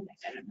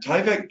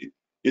 Tyvek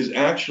is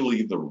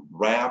actually the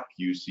wrap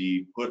you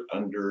see put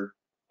under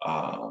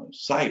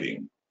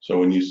siding. So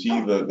when you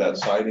see that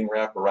siding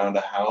wrap around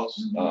a house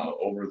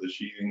over the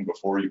sheeting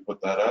before you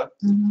put that up,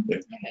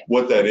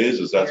 what that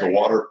is that's a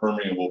water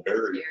permeable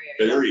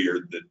barrier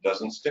that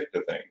doesn't stick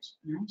to things.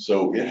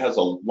 So it has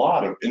a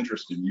lot of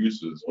interesting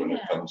uses when it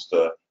comes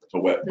to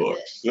wet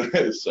books.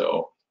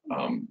 So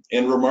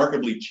and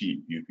remarkably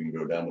cheap. You can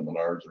go down to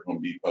Menards or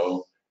Home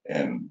Depot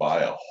and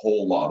buy a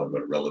whole lot of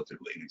it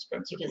relatively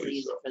inexpensively. Because they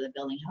use it for the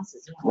building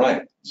houses.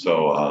 Right.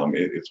 So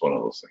it's one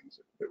of those things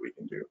that we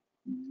can do.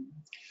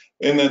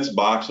 And that's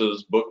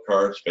boxes, book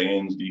carts,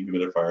 fans,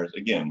 dehumidifiers.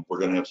 Again, we're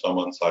going to have some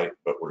on site,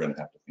 but we're going to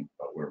have to think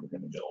about where we're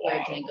going to get a lot.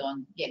 Where can you go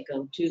and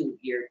go to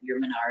your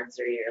Menards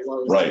or your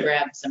Lowe's to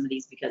grab some of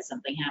these because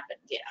something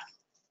happened?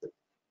 Yeah.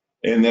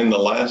 And then the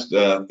last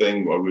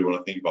thing what we want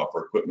to think about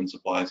for equipment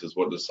supplies is,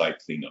 what does site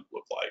cleanup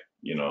look like?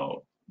 You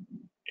know,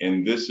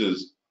 and this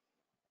is,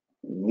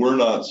 we're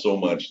not so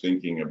much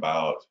thinking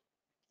about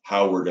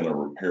how we're going to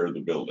repair the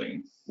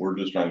building. We're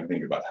just trying to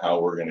think about how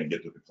we're going to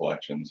get to the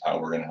collections,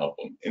 how we're going to help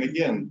them. And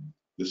again,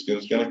 this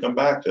is going to come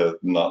back to,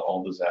 not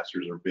all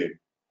disasters are big.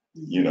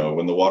 You know,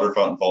 when the water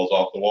fountain falls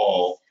off the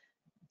wall,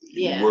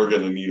 we're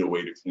going to need a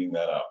way to clean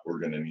that up. We're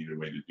going to need a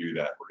way to do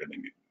that. We're going to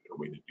need a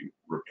way to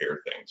repair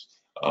things.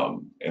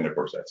 And of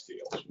course that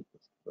scales with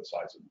the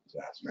size of the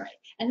disaster. Right.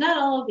 And not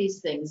all of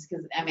these things,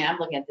 because I mean, I'm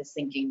looking at this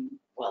thinking,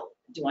 well,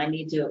 do I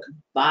need to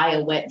buy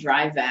a wet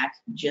dry vac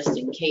just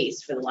in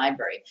case for the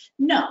library?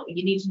 No,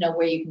 you need to know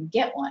where you can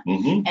get one.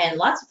 And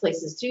lots of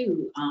places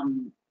too,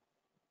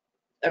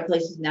 are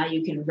places now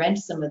you can rent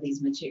some of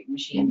these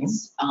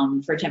machines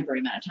for a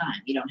temporary amount of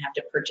time. You don't have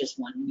to purchase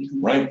one. You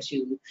can go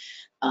to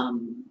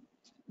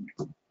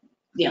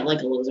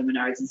like a Lowe's or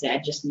Menards and say, I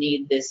just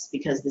need this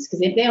because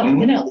they know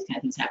these kind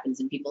of things happens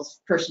in people's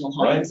personal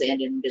homes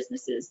and in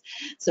businesses.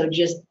 So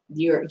just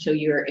your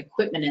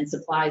equipment and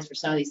supplies for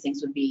some of these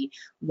things would be,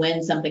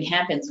 when something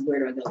happens, where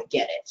do I go to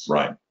get it?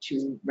 Right.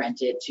 To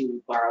rent it,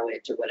 to borrow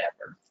it, or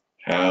whatever.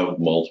 Have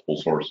multiple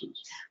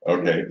sources.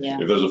 Okay.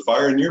 If there's a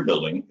fire in your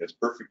building, it's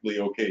perfectly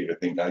okay to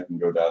think I can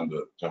go down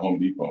to Home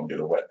Depot and get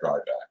a wet dry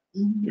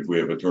vac. If we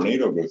have a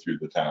tornado go through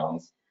the town,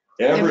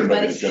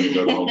 everybody's going to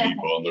go to Home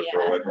Depot and look for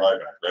a wet dry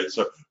vac, right?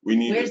 So we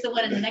need. Where's the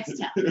one in the next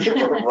town?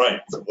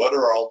 Right. So what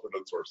are our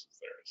alternate sources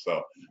there?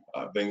 So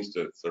things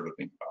to sort of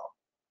think about.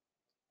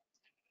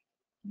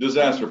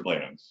 Disaster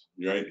plans,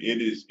 right?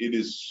 It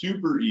is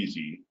super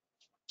easy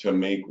to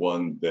make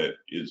one that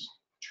is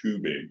too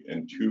big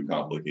and too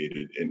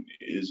complicated and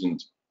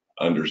isn't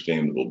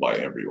understandable by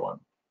everyone.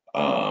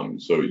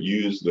 So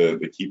use the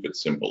keep it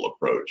simple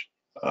approach.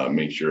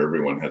 Make sure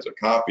everyone has a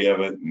copy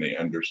of it and they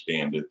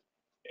understand it,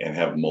 and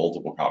have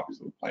multiple copies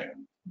of the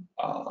plan.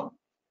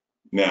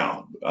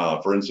 Now,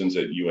 for instance,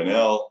 at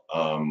UNL,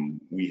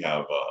 we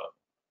have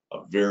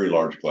a very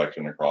large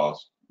collection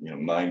across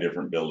 9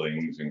 different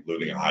buildings,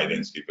 including a high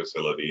density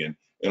facility,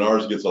 and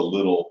ours gets a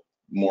little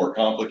more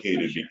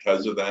complicated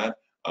because of that.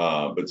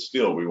 But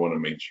still, we want to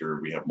make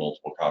sure we have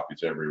multiple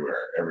copies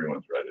everywhere.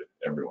 Everyone's read it.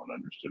 Everyone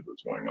understood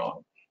what's going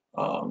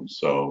on.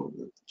 So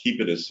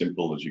keep it as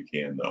simple as you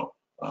can, though,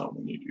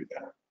 when you do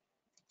that.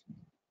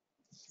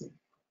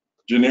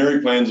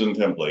 Generic plans and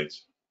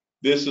templates.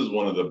 This is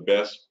one of the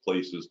best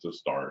places to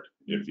start.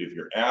 If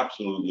you're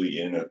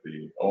absolutely in at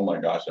the, oh my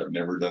gosh, I've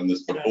never done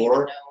this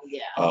before,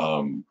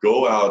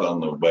 go out on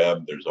the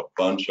web. There's a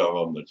bunch of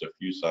them. There's a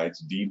few sites.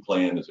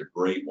 D-Plan is a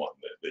great one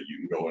that you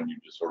can go and you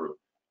just sort of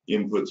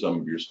input some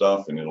of your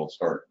stuff, and it'll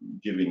start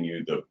giving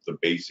you the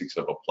basics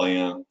of a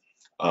plan.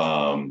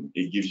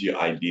 It gives you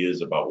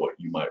ideas about what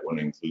you might want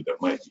to include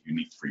that might be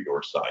unique for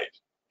your site.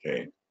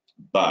 Okay,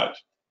 but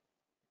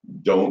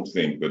don't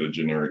think that a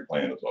generic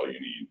plan is all you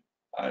need.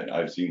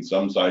 I've seen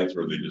some sites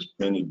where they just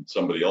printed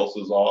somebody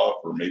else's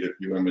off or made a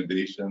few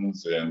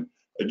emendations, and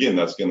again,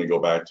 that's going to go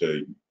back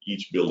to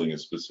each building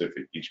is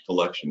specific, each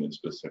collection is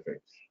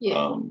specific.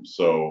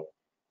 So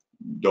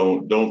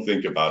don't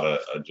think about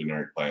a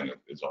generic plan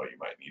is all you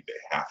might need. They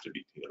have to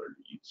be tailored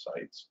to each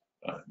site's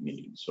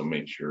needs. So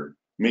make sure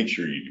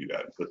you do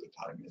that and put the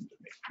time in to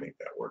make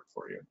that work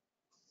for you.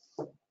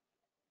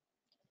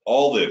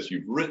 all this,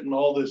 you've written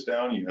all this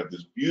down, you have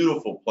this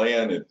beautiful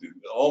plan, it's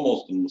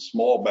almost in a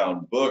small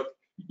bound book,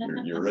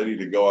 you're ready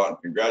to go out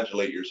and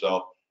congratulate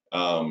yourself.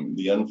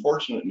 The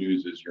unfortunate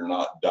news is you're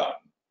not done.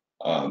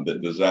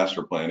 That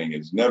disaster planning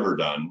is never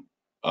done.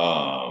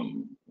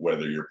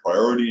 Whether your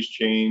priorities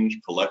change,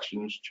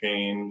 collections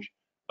change,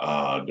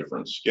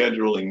 different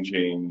scheduling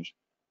change,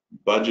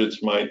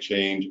 budgets might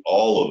change,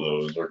 all of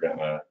those are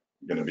gonna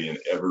be an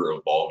ever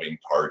evolving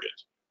target.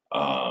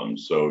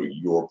 So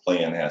your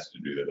plan has to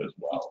do that as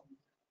well.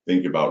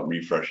 Think about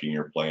refreshing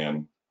your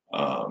plan.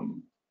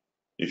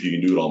 If you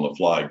can do it on the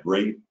fly,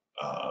 great,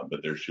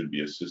 but there should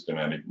be a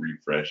systematic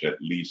refresh at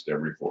least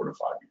every 4 to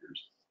 5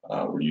 years,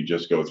 where you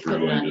just go through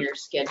Put it and on just, your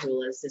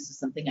schedule as this is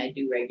something I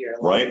do regularly.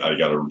 right, I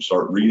got to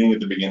start reading at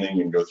the beginning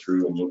and go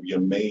through, and you'll be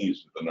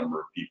amazed at the number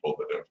of people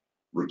that have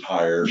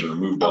retired or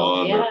moved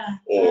on, Yeah.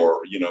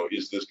 or you know,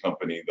 is this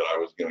company that I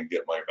was going to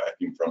get my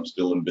vacuum from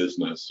still in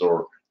business,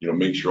 or you know,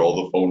 make sure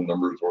all the phone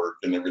numbers work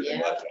and everything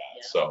like that.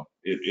 Yeah. So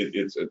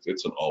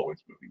it's an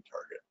always moving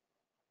target.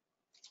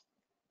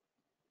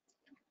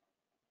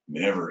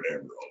 Never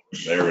ever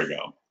over. There we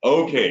go.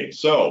 Okay,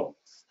 so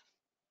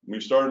we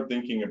started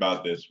thinking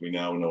about this. We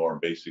now know our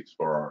basics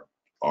for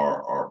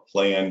our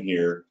plan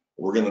here.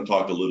 We're going to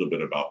talk a little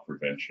bit about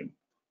prevention.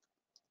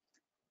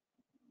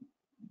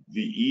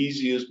 The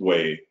easiest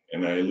way,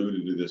 and I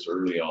alluded to this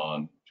early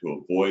on,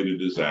 to avoid a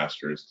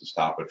disaster is to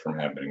stop it from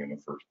happening in the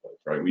first place,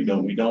 right? We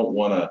don't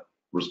want to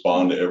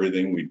respond to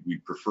everything. We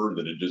prefer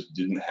that it just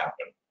didn't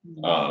happen.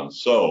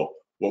 So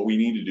what we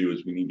need to do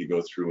is we need to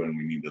go through and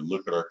we need to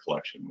look at our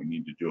collection. We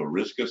need to do a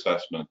risk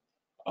assessment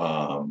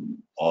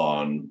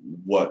on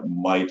what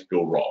might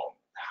go wrong.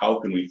 How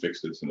can we fix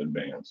this in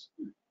advance?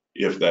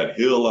 If that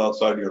hill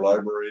outside your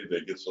library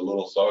that gets a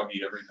little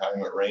soggy every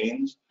time it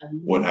rains,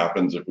 what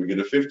happens if we get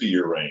a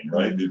 50-year rain,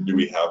 right? Do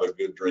we have a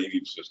good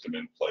drainage system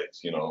in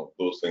place? You know,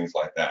 those things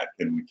like that.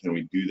 Can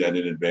we do that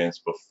in advance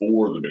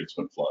before the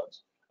basement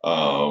floods?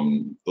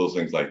 Those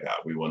things like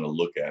that. We want to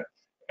look at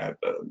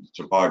the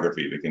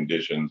topography, the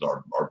conditions,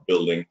 our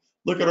building.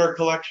 Look at our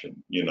collection.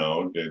 You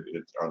know,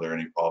 are there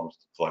any problems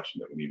with the collection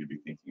that we need to be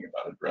thinking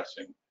about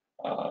addressing?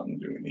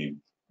 Do we need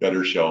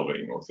better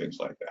shelving or things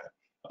like that?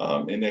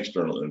 And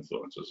external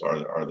influences.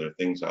 Are there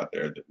things out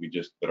there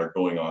that are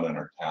going on in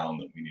our town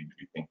that we need to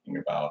be thinking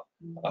about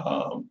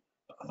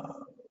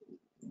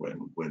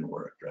when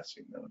we're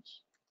addressing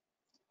those?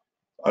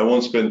 I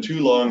won't spend too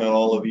long on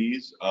all of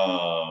these,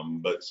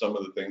 but some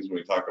of the things when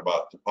we talk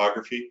about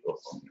topography, I'm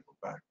going to go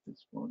back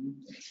this one.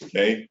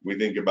 Okay, we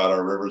think about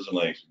our rivers and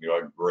lakes, we think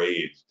about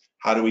grades.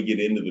 How do we get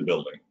into the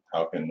building?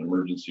 How can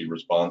emergency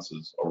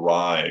responses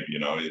arrive? You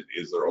know,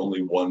 is there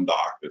only one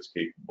dock that's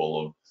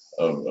capable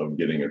of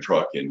getting a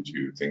truck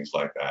into, things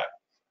like that?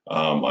 I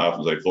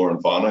often say flora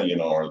and fauna, you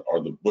know,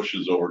 are the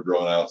bushes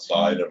overgrown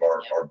outside of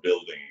our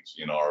buildings?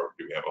 You know, or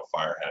do we have a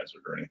fire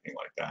hazard or anything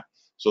like that?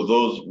 So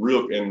those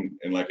real, and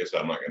like I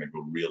said, I'm not going to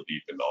go real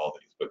deep into all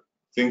these, but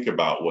think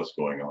about what's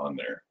going on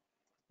there.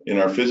 In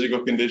our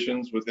physical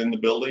conditions within the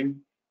building,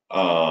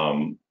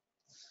 go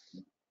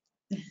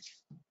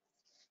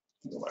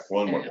back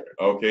one more.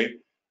 Okay.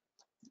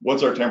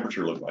 What's our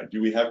temperature look like?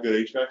 Do we have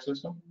good HVAC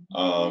system?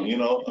 You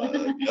know,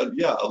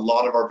 yeah, a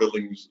lot of our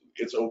buildings,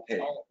 it's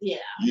okay. Yeah.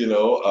 You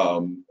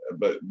know,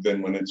 but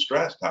then when it's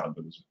stressed, how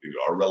does it do?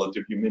 Our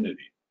relative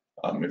humidity.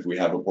 If we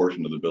have a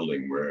portion of the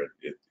building where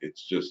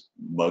it's just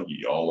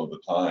muggy all of the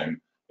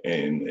time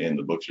and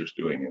the books are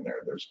stewing in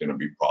there, there's going to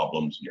be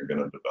problems and you're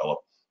going to develop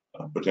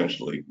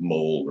potentially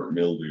mold or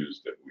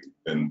mildews that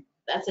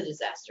that's a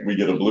disaster. We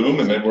get a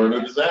bloom and then we're in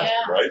a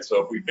disaster, right?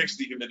 So if we fix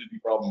the humidity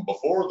problem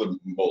before the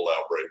mold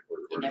outbreak,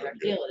 we're never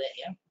deal with it,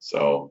 yeah.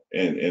 So,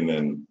 and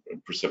then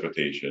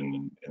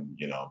precipitation and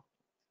you know,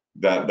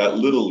 that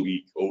little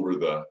leak over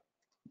the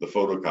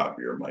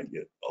photocopier might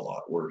get a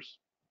lot worse.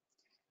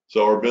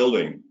 So our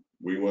building,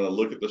 we want to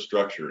look at the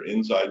structure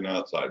inside and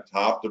outside,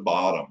 top to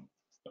bottom.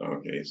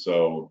 Okay,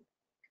 so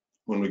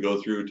when we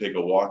go through, take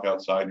a walk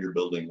outside your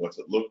building, what's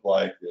it look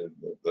like?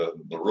 The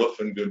roof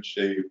in good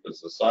shape?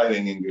 Is the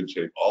siding in good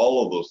shape?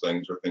 All of those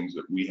things are things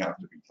that we have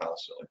to be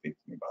constantly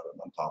thinking about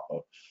and on top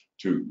of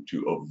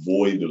to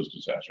avoid those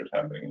disasters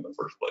happening in the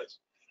first place.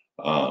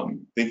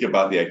 Think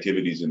about the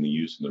activities and the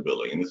use in the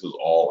building, and this is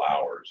all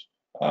ours.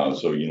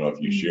 So, you know, if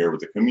you share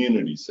with a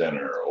community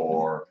center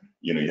or,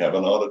 you know, you have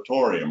an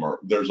auditorium, or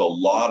there's a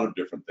lot of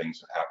different things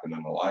that happen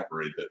in the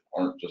library that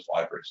aren't just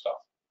library stuff.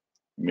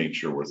 Make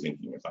sure we're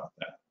thinking about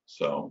that.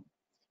 So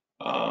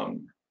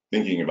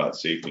thinking about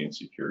safety and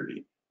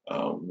security,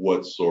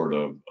 what sort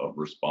of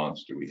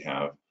response do we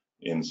have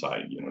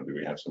inside? You know, do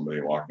we have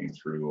somebody walking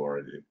through,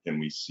 or can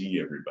we see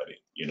everybody?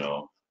 You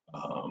know,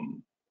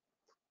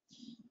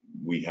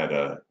 we had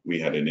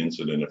an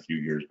incident a few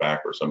years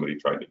back where somebody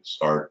tried to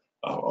start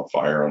a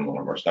fire on one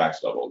of our stack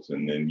levels,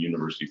 and then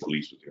University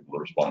Police was able to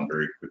respond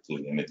very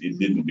quickly, and it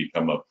didn't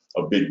become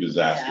a big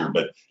disaster,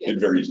 but it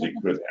very easily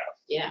could have.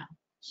 Yeah.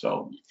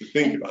 So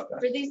think about that.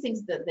 For these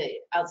things that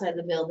outside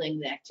the building,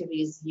 the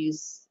activities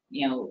use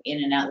you know,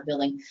 in and out of the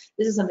building.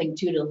 This is something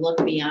too to look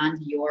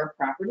beyond your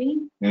property.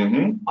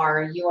 Mm-hmm.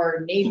 Are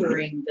your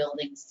neighboring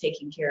buildings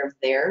taking care of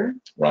their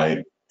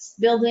Right.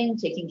 building,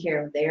 taking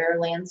care of their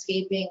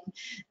landscaping?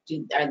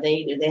 Are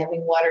they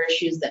having water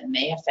issues that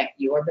may affect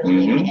your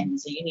building? Mhm.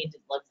 And so you need to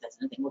look, that's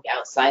another thing, look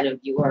outside of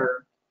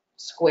your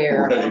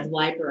square Right. of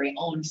library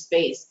owned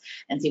space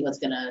and see what's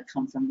going to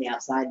come from the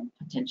outside and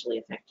potentially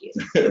affect you.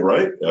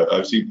 Right.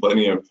 I've seen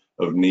plenty of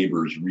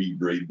neighbors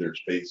regrade their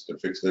space to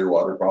fix their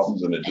water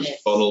problems, and it And just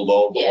it's- funneled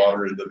all the yeah.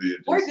 water into the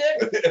edges. We're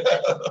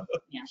good.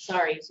 Yeah,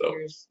 sorry, So-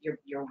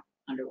 you're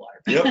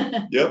underwater.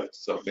 Yep. Yep.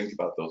 So think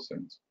about those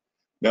things.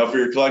 Now for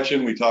your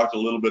collection, we talked a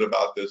little bit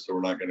about this, so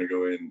we're not going to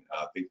go in,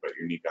 think about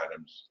unique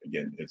items.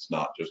 Again, it's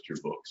not just your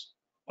books.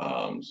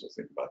 So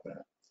think about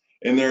that.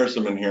 And there are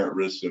some inherent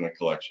risks in a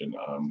collection.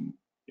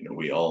 You know,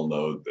 we all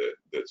know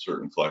that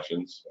certain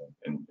collections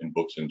and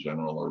books in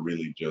general are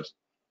really just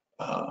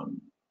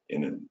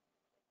in an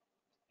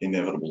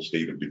inevitable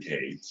state of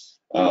decay.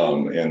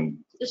 And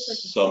Just like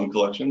some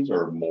collections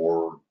are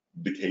more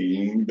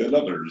decaying than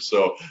others.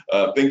 So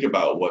think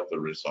about what the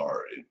risks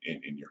are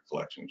in your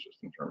collections, just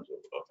in terms of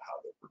how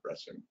they're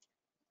progressing.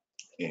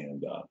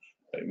 And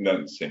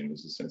not the same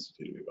as the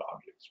sensitivity of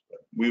objects, but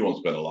we won't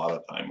spend a lot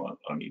of time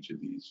on each of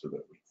these so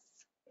that we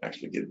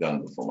actually get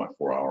done before my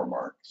 4-hour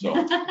mark.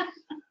 So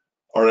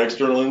our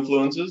external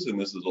influences, and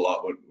this is a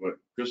lot what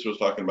Chris was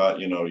talking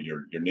about, you know,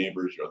 your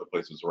neighbors, your other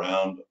places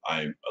around.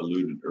 I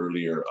alluded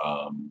earlier,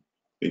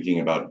 thinking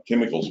about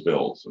chemical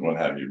spills and what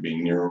have you,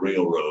 being near a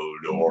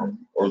railroad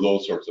or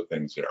those sorts of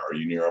things there. Are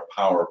you near a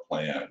power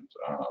plant,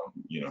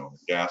 you know,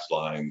 gas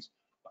lines,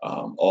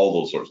 all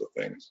those sorts of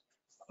things.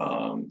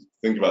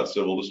 Think about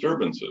civil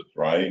disturbances,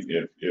 right?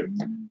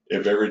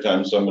 If every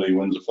time somebody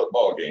wins a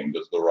football game,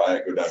 does the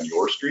riot go down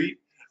your street?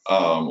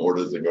 Or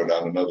does it go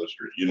down another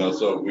street? You know,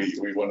 so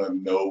we want to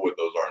know what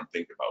those are and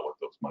think about what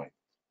those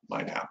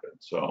might happen.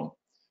 So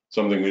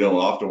something we don't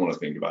often want to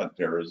think about,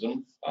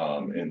 terrorism,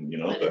 and you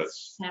know, but that's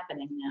it's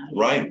happening now.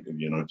 right.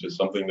 You know, just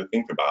something to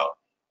think about,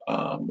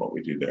 what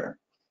we do there.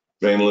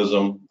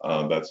 Vandalism,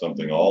 that's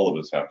something all of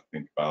us have to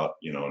think about,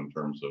 you know, in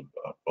terms of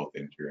both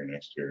interior and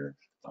exterior,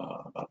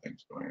 about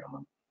things going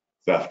on.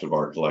 Theft of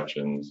our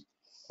collections,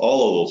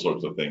 all of those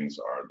sorts of things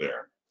are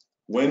there.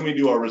 When we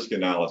do our risk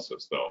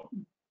analysis, though,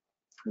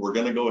 we're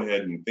going to go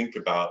ahead and think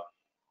about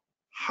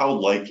how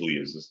likely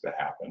is this to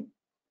happen,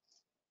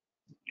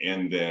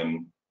 and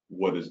then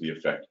what is the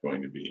effect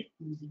going to be.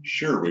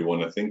 Sure, we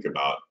want to think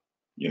about,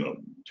 you know,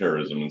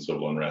 terrorism and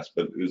civil unrest,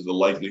 but is the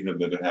likelihood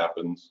that it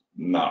happens?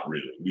 Not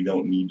really. We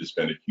don't need to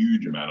spend a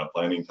huge amount of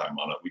planning time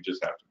on it. We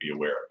just have to be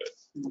aware of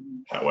it.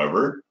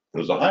 However,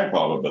 there's a high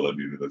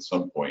probability that at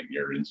some point in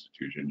your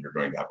institution, you're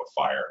going to have a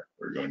fire,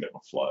 or you're going to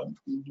have a flood,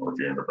 or if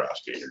you're in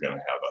Nebraska, you're going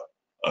to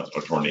have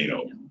a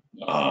tornado.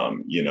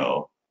 You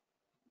know,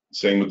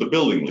 same with the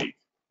building leak.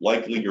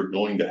 Likely you're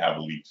going to have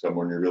a leak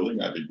somewhere in your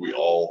building. I think we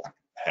all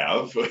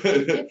have.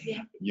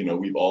 You know,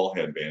 we've all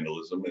had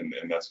vandalism,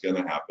 and that's going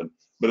to happen,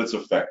 but its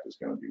effect is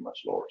going to be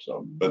much lower.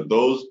 So, but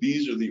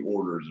these are the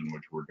orders in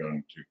which we're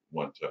going to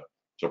want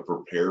to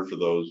prepare for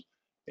those.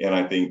 And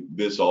I think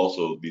these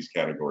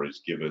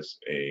categories give us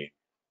a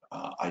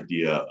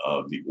idea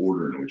of the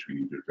order in which we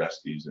need to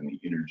address these and the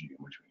energy in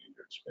which we need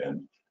to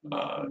expend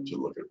to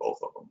look at both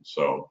of them.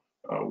 So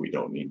we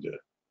don't need to,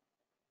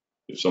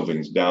 if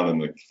something's down in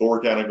the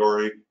 4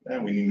 category,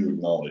 we need to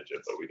acknowledge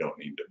it, but we don't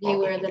need to Be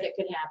aware that it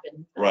could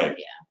happen. Right.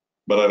 Yeah.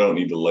 But I don't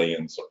need to lay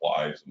in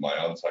supplies in my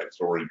on-site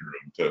storage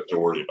room to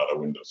worry about a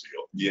window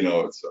seal. You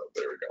know, so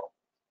there we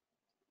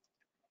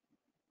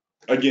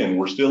go. Again,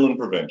 we're still in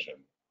prevention.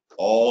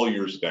 All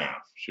your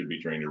staff should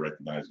be trained to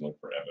recognize and look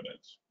for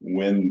evidence.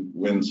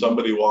 When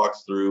somebody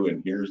walks through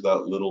and hears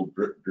that little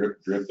drip,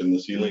 drip, drip in the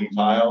ceiling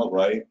tile,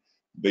 right?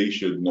 They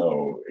should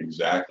know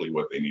exactly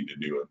what they need to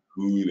do and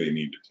who they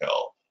need to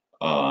tell.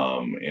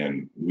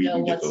 And we know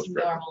can get what's those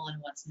normal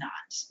and what's not.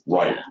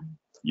 right. Yeah.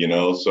 You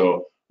know,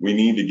 so we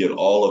need to get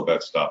all of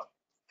that stuff.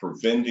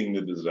 Preventing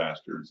the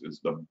disasters is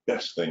the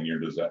best thing your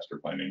disaster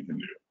planning can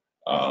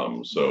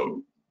do.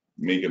 So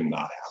make them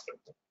not happen.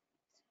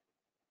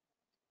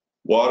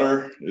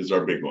 Water is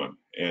our big one,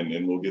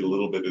 and we'll get a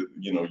little bit of,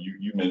 you know,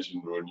 you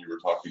mentioned when you were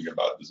talking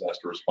about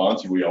disaster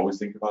response, we always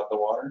think about the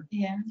water.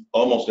 Yeah.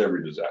 Almost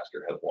every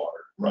disaster has water,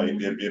 right?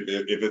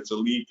 If it's a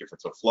leak, if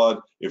it's a flood,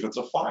 if it's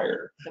a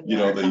fire, you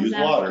know, they use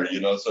water, you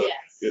know, so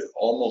yes.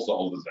 almost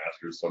all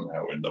disasters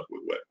somehow end up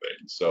with wet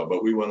things. So,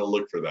 but we want to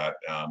look for that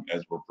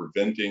as we're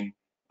preventing.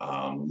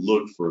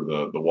 Look for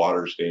the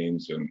water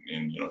stains, and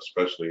you know,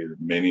 especially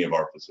many of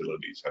our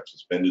facilities have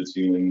suspended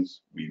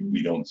ceilings.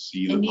 We don't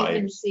see the And you pipes.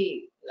 can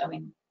see, I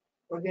mean,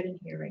 we're good in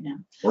here right now.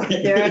 Right.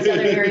 But there are other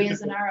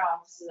areas in our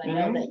offices, I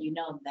know that you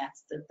know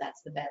that's the bad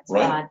spot.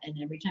 Right. And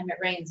every time it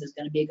rains, there's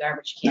going to be a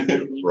garbage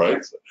can.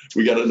 Right. So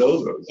we got to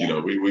know those. You know,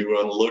 we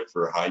want to look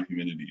for high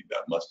humidity,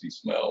 that musty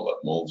smell,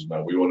 that mold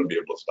smell. We want to be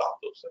able to stop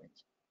those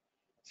things.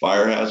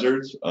 Fire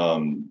hazards.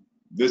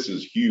 This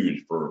is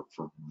huge for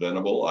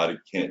preventable. I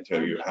can't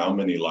tell you how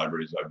many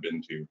libraries I've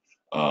been to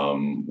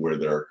where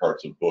there are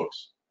carts of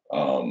books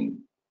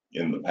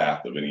in the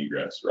path of an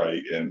egress,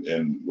 right?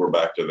 And we're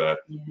back to that.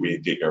 Yeah. We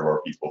take care of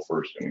our people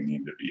first, and we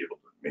need to be able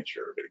to make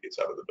sure everybody gets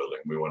out of the building.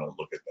 We want to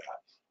look at that,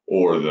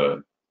 or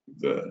the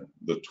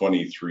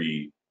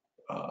 23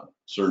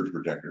 surge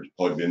protectors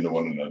plugged into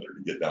one another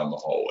to get down the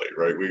hallway,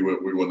 right? We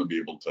want to be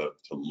able to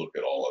look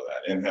at all of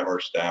that and have our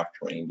staff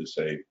trained to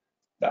say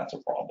that's a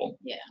problem,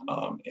 Yeah.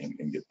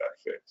 and get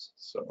that fixed.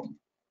 So,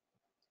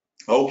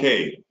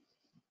 okay,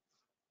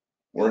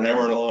 we're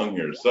hammering along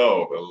here.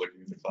 So,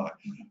 looking at the clock,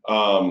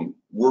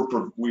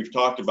 we've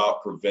talked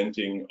about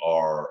preventing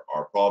our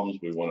problems.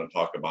 We want to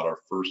talk about our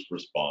first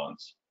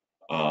response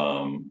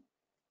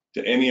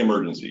to any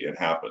emergency. It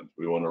happens.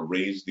 We want to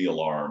raise the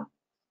alarm,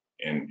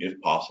 and if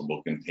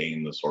possible,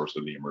 contain the source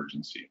of the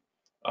emergency.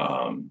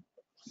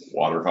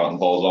 Water fountain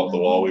falls off the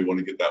wall, we want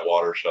to get that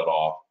water shut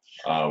off.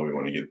 We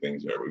want to get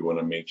things there. We want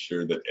to make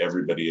sure that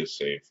everybody is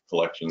safe.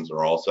 Collections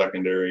are all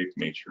secondary to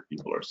make sure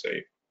people are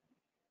safe.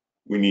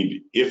 We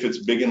need, if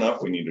it's big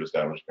enough, we need to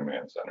establish a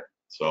command center.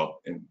 So,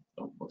 and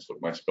looks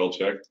like my spell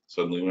check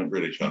suddenly went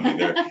British on me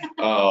there.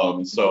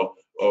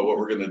 What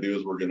we're going to do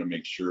is we're going to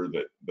make sure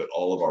that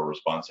all of our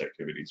response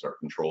activities are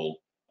controlled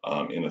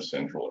in a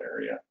central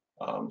area.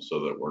 So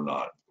that we're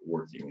not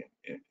working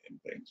in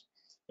things.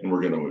 And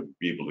we're going to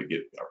be able to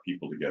get our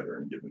people together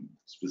and give them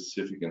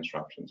specific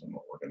instructions on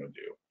what we're going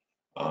to do.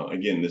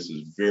 Again, this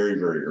is very,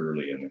 very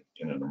early in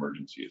an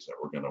emergency, is that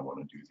we're going to want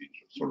to do these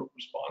sort of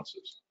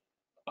responses.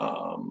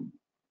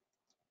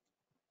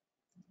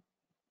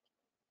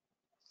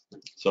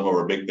 Some of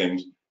our big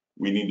things,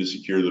 we need to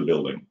secure the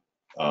building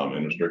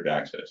and restrict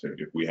access.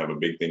 If we have a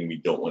big thing, we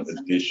don't want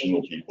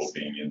additional people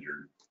being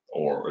injured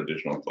or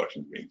additional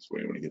collections meetings.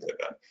 We want to get that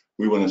done.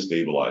 We want to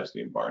stabilize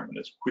the environment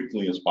as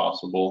quickly as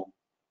possible.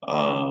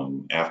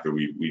 After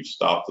we've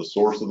stopped the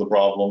source of the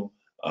problem,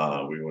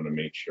 we want to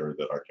make sure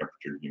that our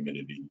temperature and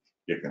humidity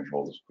get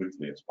controlled as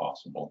quickly as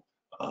possible,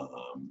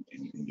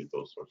 and get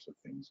those sorts of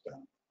things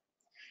done.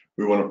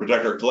 We want to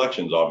protect our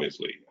collections,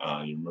 obviously.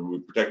 You remember we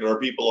protected our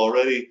people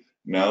already.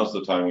 Now's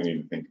the time we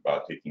need to think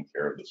about taking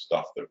care of the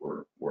stuff that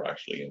we're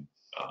actually in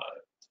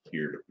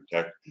here to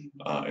protect,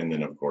 and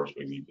then of course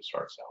we need to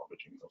start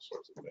salvaging those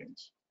sorts of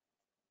things.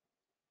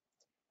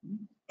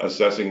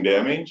 Assessing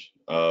damage,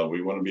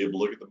 we want to be able to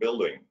look at the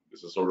building.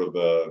 This is sort of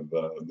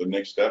the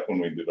next step when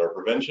we did our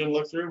prevention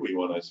look through. We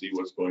want to see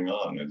what's going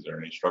on. Is there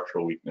any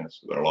structural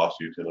weakness? Are there lost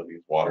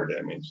utilities, water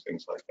damage,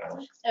 things like that?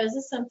 Now, is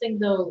this something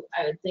though,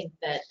 I would think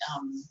that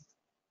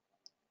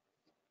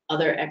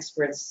other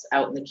experts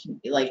out in the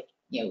community, like,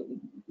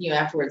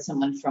 afterwards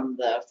someone from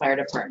the fire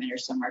department or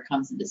somewhere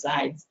comes and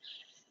decides,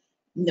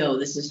 no,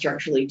 this is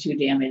structurally too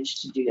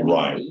damaged to do that.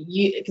 Right.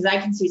 Because I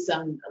can see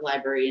some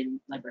librarians,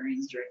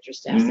 director,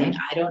 staff saying,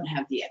 I don't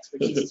have the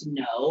expertise to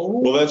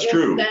know. Well, that's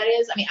true. That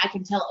is, I mean, I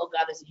can tell, oh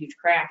God, there's a huge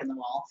crack in the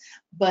wall,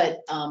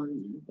 but.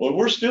 Well,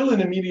 we're still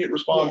in immediate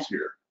response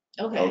here.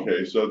 Okay.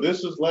 Okay, so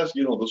this is less,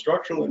 the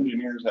structural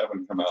engineers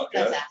haven't come out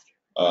yet. That's after.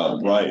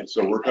 Okay. Right,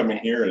 so we're coming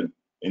here and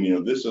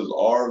this is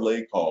our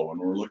lay call when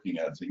we're looking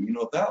at it, saying,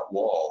 that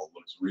wall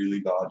looks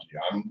really dodgy.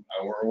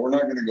 We're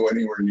not going to go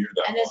anywhere near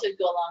that. And this would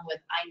go along with,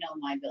 I know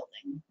my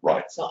building.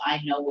 Right. So I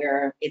know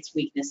where its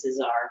weaknesses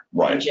are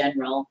right. in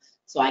general.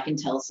 So I can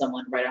tell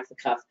someone right off the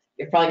cuff,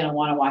 you're probably going to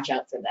want to watch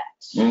out for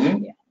that.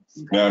 Mm-hmm. Yeah.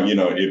 Now,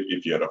 Okay.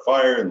 if you had a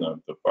fire and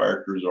the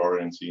fire crews are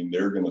already on scene,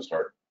 they're going to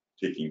start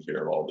taking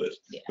care of all this.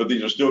 Yeah. But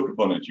these are still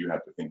components you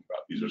have to think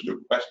about. These are still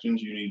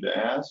questions you need to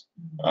ask.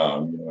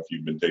 Mm-hmm. If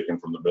you've been taken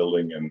from the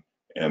building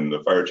and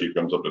the fire chief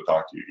comes up to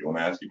talk to you, you want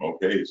to ask him,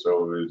 okay,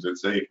 so is it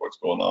safe? What's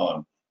going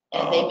on?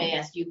 And they may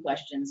ask you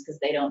questions because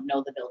they don't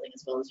know the building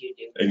as well as you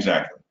do.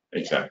 Exactly.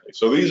 Yeah.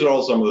 So these are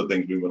all some of the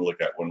things we want to look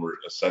at when we're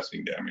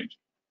assessing damage.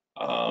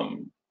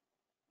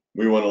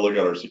 We want to look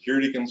at our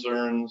security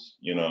concerns.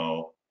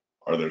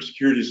 Are there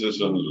security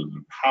systems? Is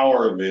the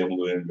power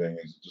available to anything?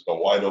 Is it just a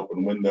wide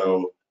open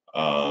window?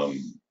 And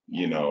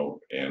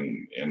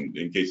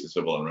in case of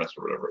civil unrest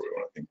or whatever, we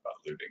want to think about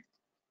looting.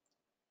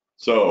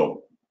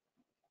 So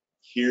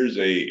here's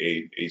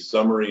a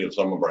summary of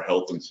some of our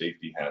health and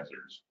safety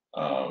hazards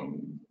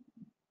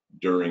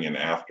during and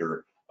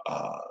after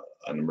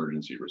an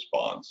emergency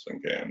response.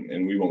 Okay,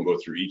 and we won't go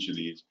through each of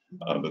these.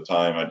 The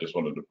time, I just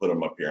wanted to put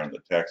them up here on the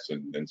text,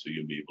 and so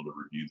you'll be able to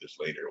review this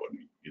later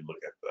when you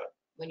look at the.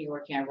 When you're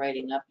working on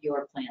writing up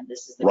your plan,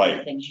 this is the right. kind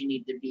of things you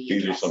need to be.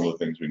 These addressing. are some of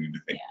the things we need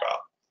to think about.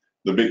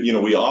 The big,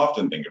 we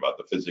often think about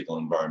the physical,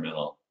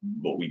 environmental.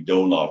 What we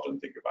don't often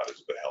think about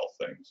is the health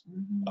things.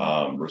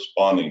 Mm-hmm.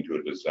 Responding to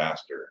a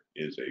disaster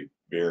is a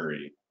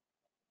very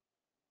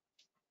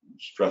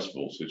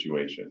stressful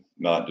situation,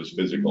 not just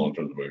physical in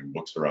terms of moving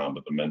books around,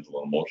 but the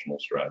mental and emotional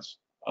stress.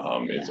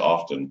 It's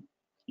often,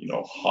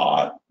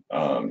 hot.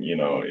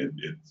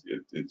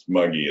 It's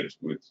muggy.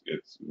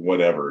 It's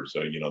whatever.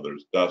 So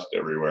there's dust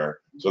everywhere.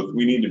 So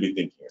we need to be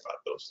thinking about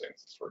those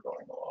things as we're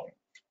going along.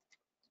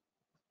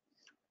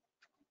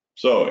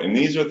 So, and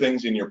these are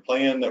things in your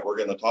plan that we're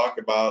going to talk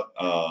about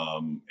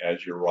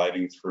as you're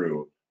riding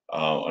through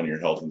on your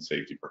health and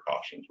safety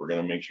precautions. We're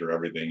going to make sure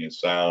everything is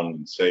sound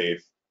and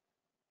safe.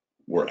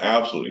 We're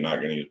absolutely not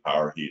going to use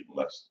power heat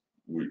unless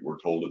we're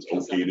told it's Till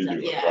okay to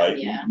something's do up. it, right?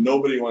 Yeah.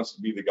 Nobody wants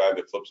to be the guy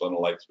that flips on a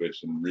light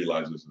switch and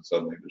realizes that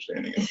suddenly they're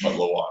standing in a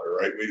puddle of water,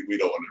 right? We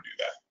don't want to do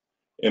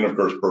that. And of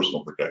course,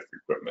 personal protective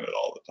equipment at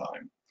all the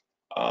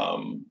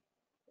time.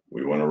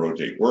 We want to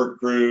rotate work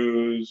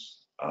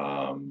crews.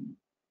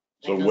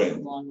 So That goes when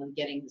along with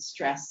getting the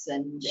stress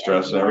and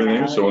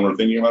everything. So when we're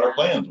thinking about our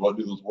plan, plans, what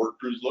do those work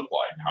crews look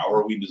like? How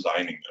are we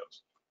designing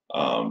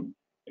those?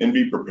 And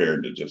be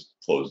prepared to just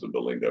close the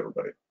building to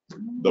everybody.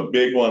 The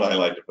big one I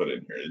like to put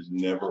in here is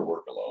never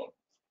work alone.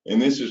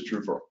 And this is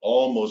true for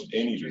almost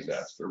any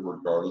disaster,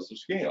 regardless of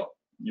scale.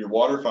 Your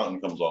water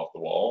fountain comes off the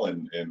wall,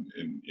 and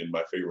in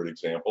my favorite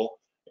example,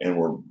 and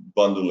we're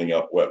bundling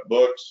up wet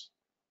books.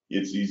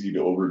 It's easy to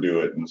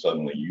overdo it, and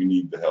suddenly you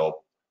need the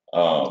help.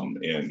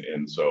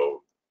 And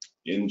so,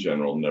 in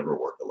general, never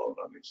work alone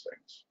on these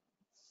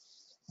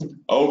things.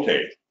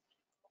 Okay,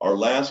 our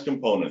last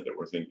component that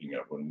we're thinking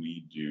of when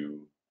we do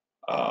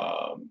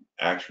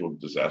actual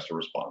disaster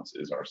response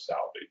is our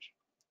salvage.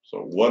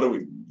 So what do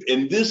we,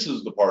 and this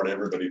is the part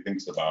everybody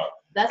thinks about.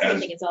 That's what I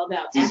think it's all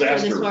about. After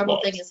this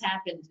horrible thing has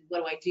happened, what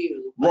do I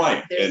do?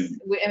 Right. I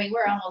mean,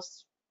 we're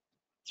almost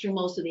through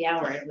most of the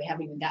hour and we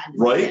haven't even gotten to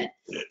right.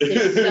 it.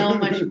 There's so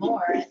much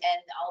more, and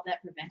all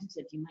that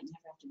preventative. You might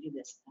never have to do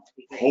this. That would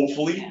be great.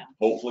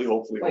 Hopefully.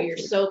 Or you're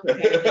so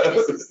prepared that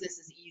this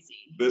is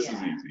easy. This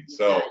is easy.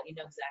 So you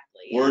know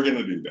exactly. We're going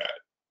to do that.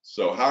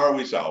 So how are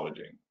we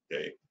salvaging?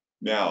 Okay.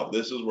 Now,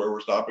 this is where we're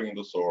stopping at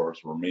the source,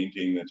 we're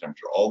maintaining the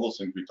temperature, all those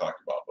things we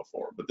talked about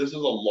before, but this is a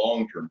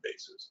long-term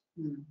basis.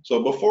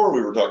 So before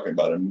we were talking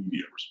about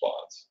immediate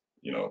response,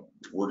 you know,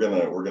 we're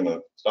gonna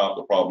stop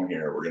the problem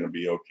here, we're gonna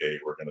be okay,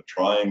 we're gonna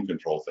try and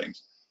control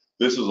things.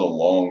 This is a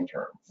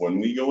long-term. When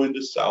we go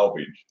into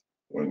salvage,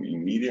 when the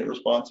immediate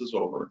response is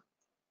over,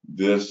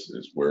 this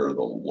is where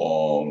the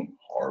long,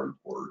 hard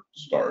work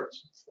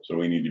starts. So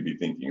we need to be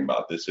thinking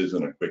about this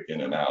isn't a quick in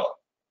and out.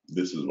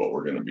 This is what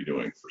we're going to be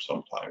doing for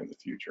some time in the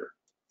future.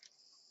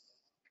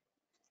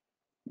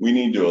 We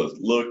need to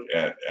look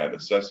at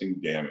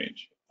assessing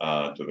damage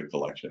to the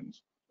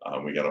collections.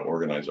 We got to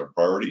organize our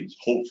priorities.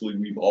 Hopefully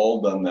we've all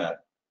done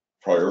that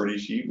priority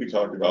sheet we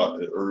talked about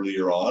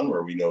earlier on,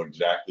 where we know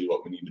exactly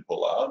what we need to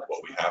pull out,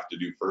 what we have to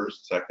do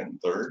first, second,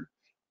 and third.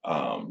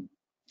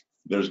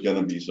 There's going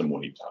to be some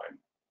wait time.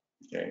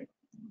 Okay,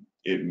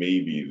 it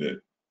may be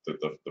that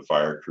the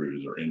fire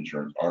crews or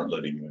insurance aren't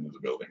letting you into the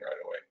building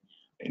right away.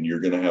 And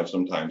you're going to have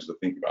some times to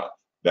think about.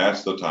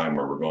 That's the time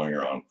where we're going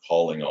around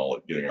calling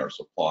getting our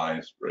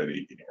supplies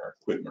ready, getting our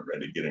equipment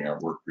ready, getting our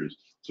work crews,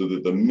 so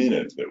that the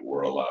minute that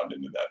we're allowed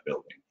into that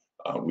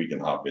building, we can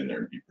hop in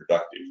there and be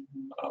productive.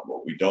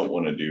 What we don't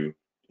want to do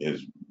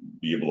is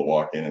be able to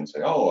walk in and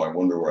say, oh, I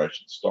wonder where I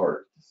should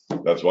start.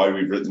 That's why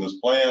we've written this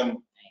plan,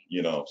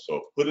 you know,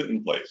 so put it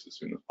in place as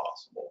soon as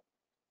possible.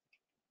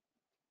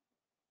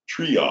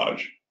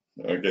 Triage.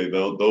 Okay,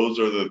 those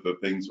are the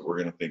things that we're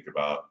going to think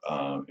about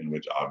in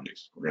which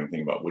objects. We're going to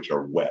think about which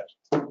are wet.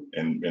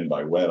 And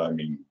by wet, I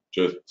mean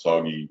just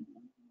soggy,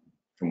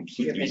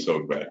 completely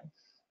soaked wet.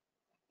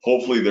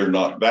 Hopefully they're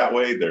not that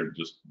way. They're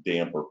just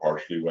damp or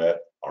partially wet.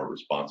 Our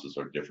responses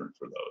are different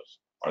for those.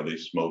 Are they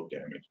smoke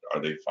damaged?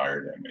 Are they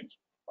fire damaged?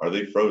 Are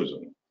they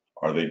frozen?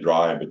 Are they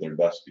dry but they're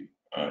dusty?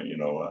 You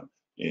know,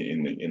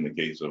 in the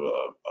case of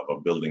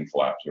a building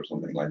collapse or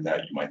something like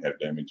that, you might have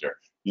damage there.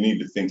 You need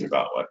to think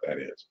about what that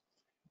is.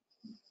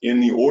 In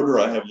the order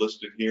I have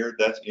listed here,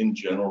 that's in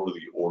general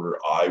the order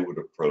I would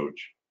approach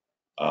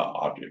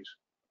objects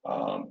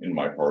in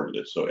my priority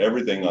list. So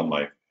everything on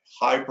my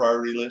high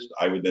priority list,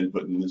 I would then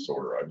put in this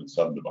order. I would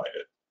subdivide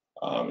it.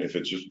 If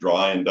it's just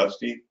dry and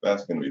dusty,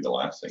 that's going to be the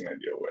last thing I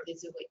deal with.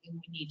 Is it what you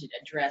need to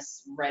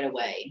address right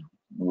away?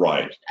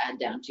 Right. Add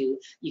down to,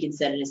 you can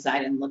set it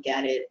aside and look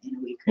at it in a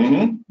week.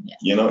 Yeah.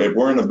 You know, if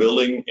we're in a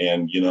building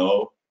and, you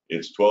know,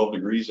 it's 12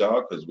 degrees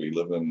out because we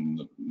live in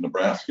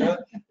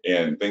Nebraska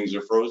and things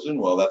are frozen,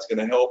 well, that's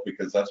going to help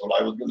because that's what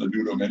I was going to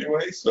do to them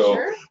anyway. So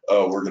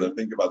we're going to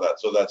think about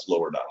that. So that's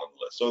lower down on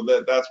the list.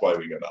 So that's why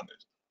we got on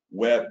this.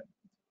 Wet,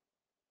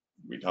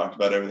 we talked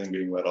about everything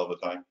being wet all the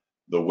time.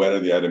 The wetter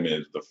the item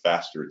is, the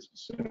faster it's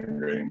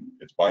disintegrating.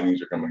 Its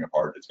bindings are coming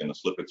apart. It's going to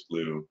slip its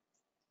glue.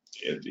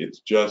 It's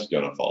just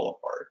going to fall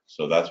apart.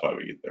 So that's why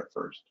we get there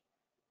first.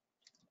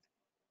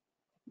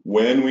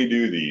 When we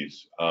do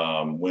these,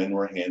 when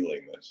we're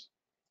handling this,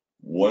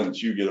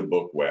 once you get a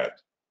book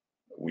wet,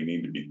 we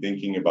need to be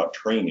thinking about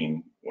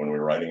training when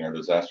we're writing our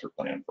disaster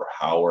plan for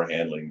how we're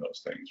handling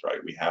those things,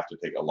 right? We have to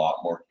take a lot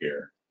more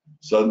care.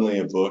 Suddenly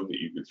a book that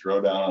you could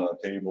throw down on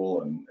a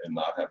table and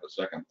not have a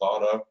second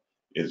thought of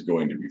is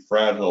going to be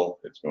fragile.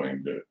 It's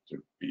going to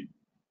be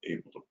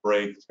able to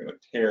break. It's going to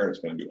tear. It's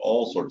going to do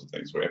all sorts of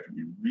things. So we have to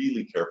be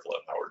really careful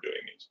at how we're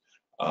doing these.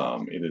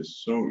 It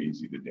is so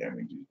easy to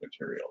damage these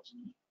materials.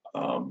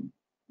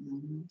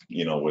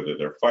 You know, whether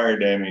they're fire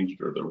damaged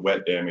or they're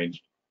wet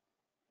damaged.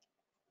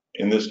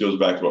 And this goes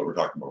back to what we're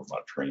talking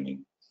about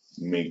training.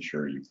 Make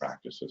sure you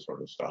practice this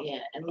sort of stuff. Yeah,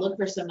 and look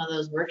for some of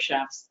those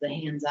workshops, the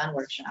hands-on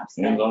workshops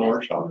that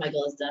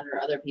Michael has done,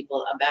 or other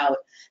people, about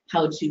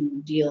how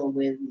to deal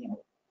with, you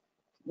know,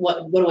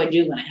 what do I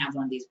do when I have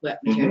one of these wet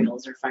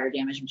materials or fire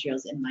damage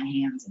materials in my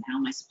hands, and how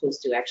am I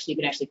supposed to actually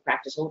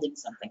practice holding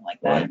something like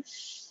that? Right.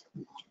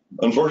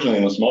 Unfortunately,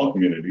 in a small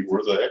community,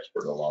 we're the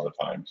expert a lot of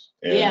times.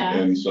 Yeah.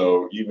 And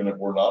so even if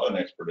we're not an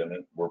expert in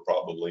it, we're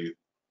probably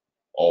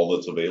all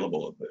that's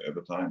available at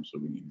the time. So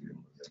we need to be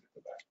able to get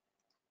to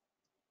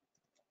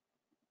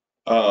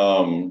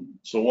that.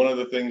 So one of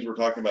the things we're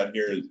talking about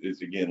here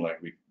is again, like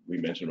we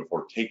mentioned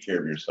before, take care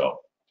of yourself,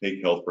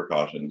 take health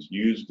precautions,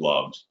 use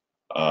gloves.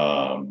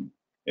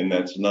 And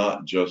that's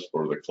not just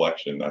for the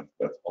collection, that's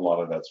a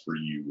lot of that's for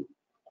you.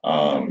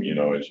 You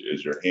know, as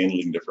you're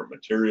handling different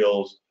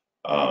materials,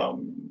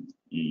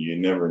 you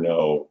never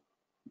know,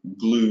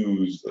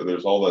 glues,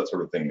 there's all that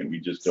sort of thing that we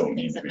just don't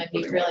need to be that might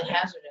be really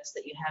hazardous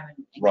that you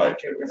haven't right,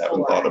 encountered we before.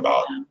 haven't thought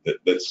about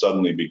that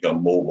suddenly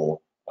become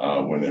mobile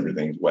when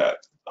everything's wet,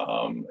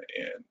 and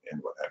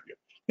what have you.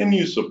 And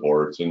use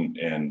supports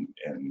and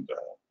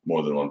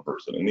more than one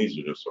person. And these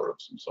are just sort of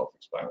some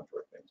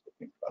self-explanatory things to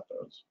think about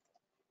those.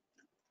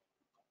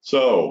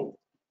 So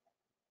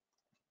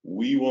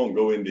we won't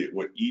go into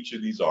what each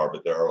of these are,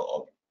 but there are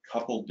a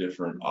couple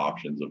different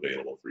options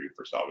available for you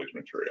for salvage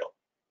material.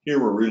 Here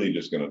we're really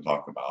just going to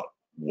talk about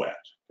wet,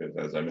 because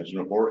as I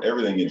mentioned before,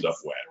 everything ends up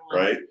wet,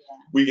 right? Yeah.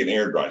 We can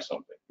air dry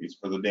something. These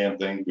for the damn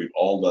thing. We've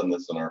all done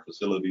this in our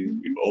facilities.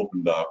 We've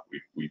opened up.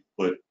 We've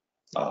put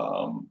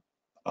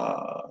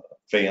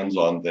fans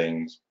on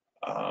things.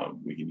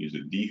 We can use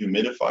a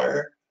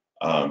dehumidifier.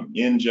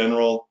 In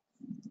general,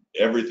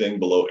 everything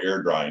below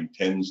air drying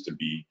tends to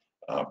be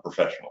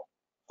professional.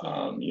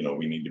 You know,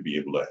 we need to be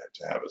able to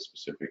have a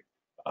specific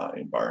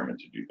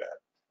environment to do that.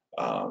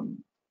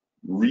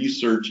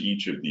 Research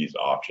each of these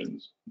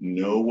options,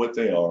 know what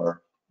they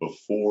are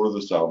before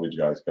the salvage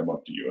guys come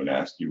up to you and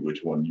ask you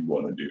which one you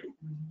want to do.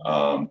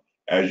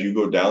 As you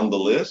go down the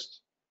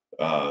list,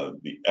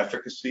 the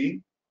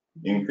efficacy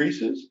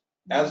increases,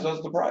 as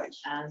does the price.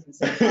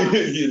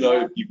 You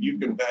know, if you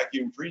can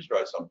vacuum freeze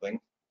dry something,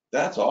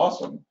 that's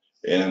awesome.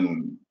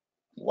 And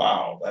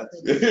wow, that's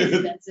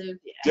expensive.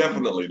 Yeah.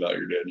 Definitely not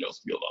your Danielle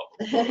Steele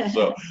novel.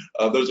 So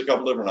there's a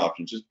couple different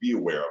options. Just be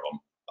aware of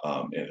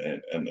them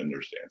and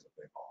understand what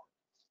they are.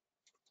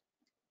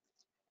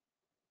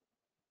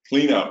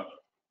 Clean up.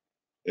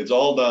 It's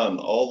all done.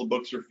 All the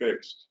books are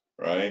fixed,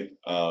 right?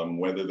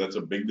 Whether that's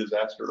a big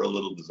disaster or a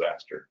little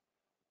disaster.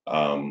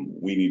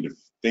 We need to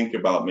think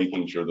about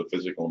making sure the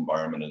physical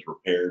environment is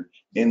repaired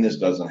and this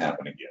doesn't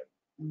happen again.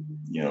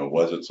 You know,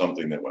 was it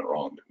something that went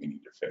wrong that we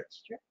need to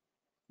fix? Sure.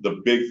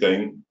 The big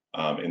thing,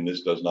 and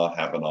this does not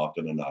happen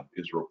often enough,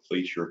 is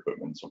replace your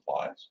equipment and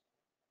supplies.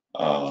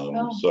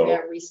 So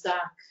yeah,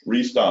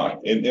 restock.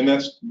 And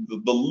that's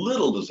the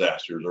little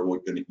disasters are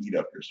what going to eat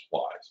up your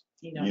supplies.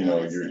 You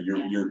know,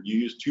 you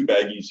use 2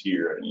 baggies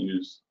here and you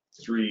use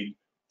three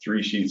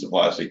sheets of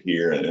plastic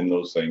here and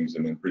those things,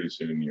 and then pretty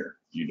soon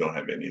you don't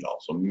have any at all.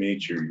 So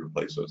make sure you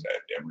replace those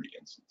at every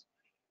instance,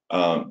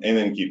 and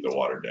then keep the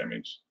water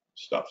damage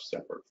stuff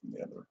separate from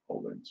the other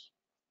holdings.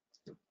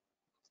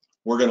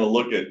 We're going to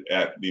look at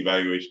the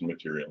evaluation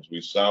materials. We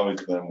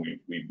salvaged them.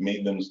 We've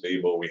made them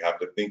stable. We have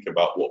to think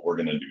about what we're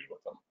going to do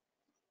with them.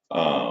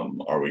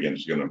 Are we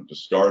just going to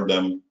discard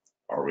them?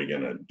 Are we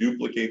going to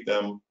duplicate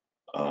them?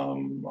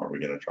 Are we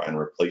going to try and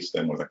replace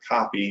them with a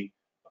copy?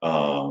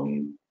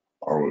 And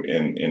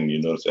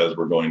you notice as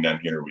we're going down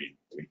here, we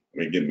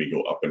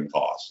go up in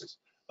costs.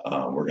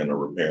 We're going to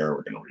repair,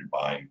 we're going to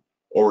rebind,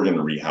 or we're going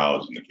to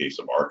rehouse. In the case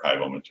of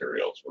archival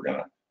materials, we're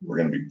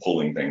going to be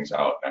pulling things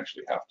out and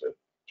actually have to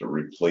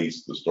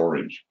replace the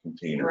storage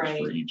containers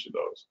for each of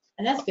those.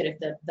 And that's good if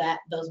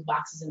those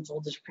boxes and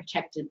folders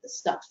protected the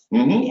stuff,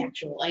 the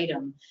actual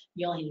item.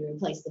 You only need to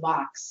replace the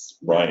box.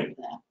 Right.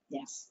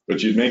 Yes.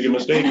 But you'd make a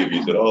mistake if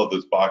you said, "Oh,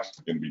 this box is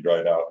going to be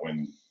dried out."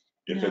 When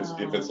if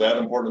it's that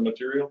important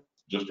material,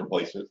 just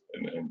replace it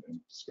and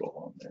just go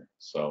on there.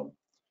 So,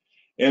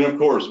 and of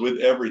course, with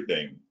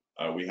everything,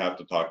 we have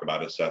to talk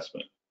about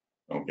assessment.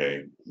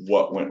 Okay,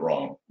 what went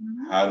wrong?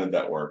 How did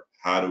that work?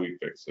 How do we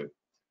fix it?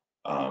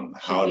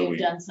 How do we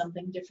done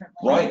something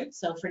differently? Right.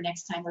 So for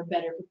next time, we're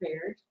better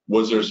prepared.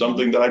 Was there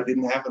something that I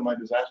didn't have in my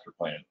disaster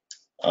plan?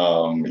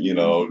 You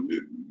know,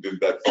 did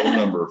that phone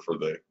number for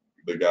the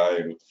guy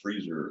with the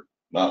freezer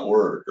not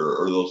work,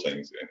 or those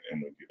things,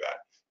 and we do that.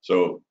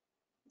 So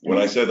when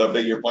I said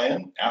update your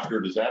plan after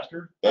a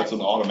disaster, that's an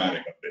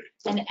automatic update.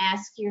 And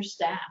ask your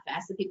staff,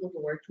 ask the people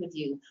who worked with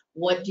you,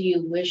 what do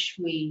you wish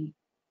we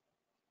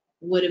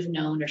would have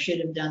known or should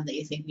have done that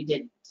you think we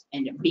didn't?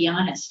 And be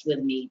honest with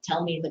me.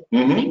 Tell me the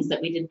things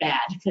that we did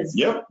bad, because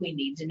we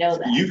need to know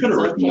that. You could have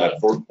written that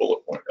 4th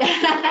bullet point.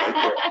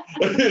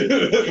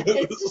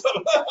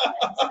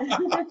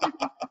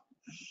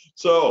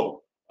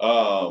 So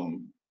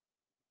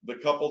the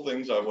couple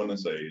things I want to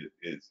say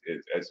is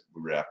as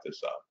we wrap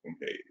this up,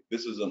 okay,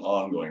 this is an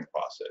ongoing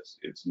process.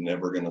 It's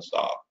never going to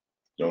stop.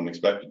 Don't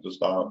expect it to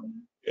stop.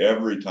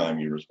 Every time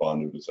you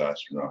respond to a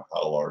disaster, no matter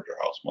how large or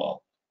how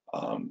small,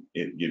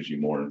 it gives you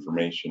more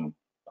information,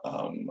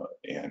 and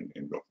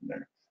go from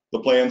there. The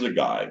plan's a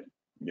guide.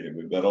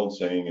 that old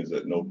saying is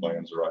that no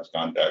plan survives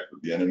contact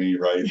with the enemy,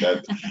 right?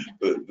 That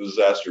the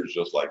disaster is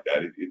just like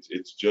that.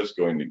 It's just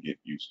going to get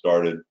you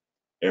started.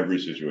 Every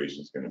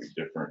situation is going to be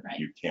different. Right.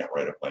 You can't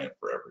write a plan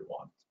for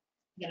everyone.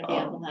 You gotta be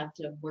able to have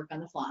to work on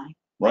the fly,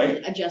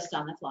 Right. adjust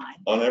on the fly.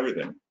 On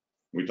everything.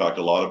 We talked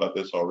a lot about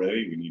this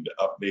already. We need to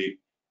update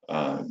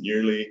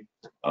yearly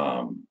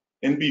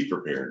and be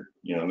prepared.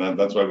 You know, and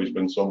that's why we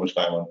spend so much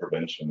time on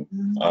prevention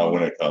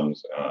when it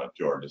comes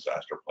to our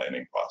disaster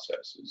planning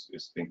process.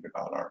 Is think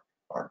about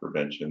our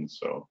prevention.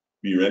 So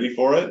be ready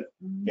for it,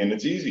 and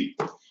it's easy.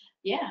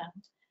 Yeah.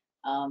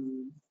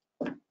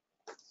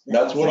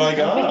 That's what I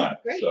got. Okay,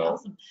 great, so.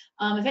 awesome.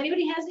 If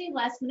anybody has any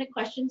last minute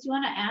questions you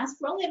want to ask,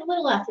 we're only a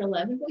little after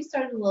 11, but we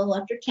started a little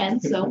after 10,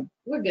 so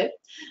we're good.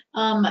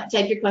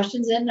 Type your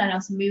questions in. I know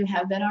some of you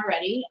have been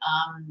already.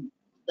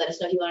 Let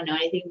us know if you want to know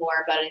anything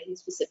more about anything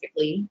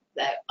specifically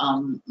that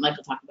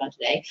Michael talked about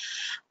today.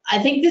 I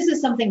think this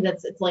is something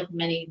it's like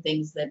many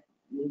things that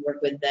we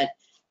work with, that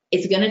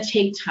it's going to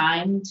take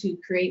time to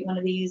create one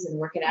of these and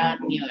work it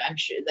out. And, you know, I'm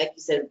sure, like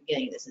you said at the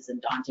beginning, this is a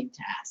daunting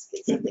task.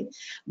 It's something,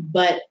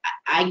 but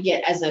I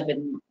get, as I've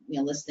been, you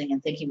know, listening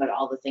and thinking about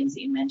all the things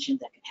that you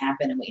mentioned that could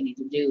happen and what you need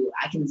to do,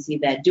 I can see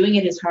that doing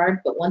it is hard,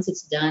 but once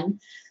it's done,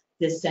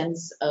 this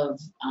sense of,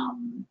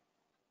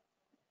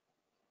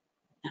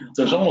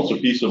 there's almost a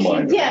peace of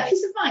mind. Yeah,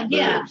 peace of mind.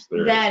 Yeah,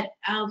 there that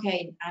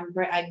okay, I'm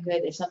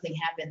good. If something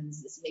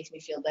happens, this makes me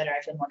feel better.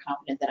 I feel more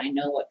confident that I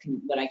know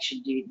what I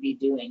should be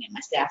doing, and my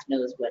staff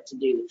knows what to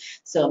do.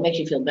 So it makes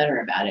you feel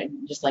better about it.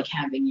 Just like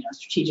having, you know, a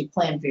strategic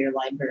plan for your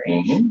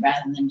library,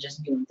 rather than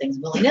just doing things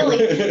willy nilly.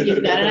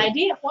 You've got an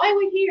idea. Why are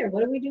we here?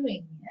 What are we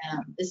doing?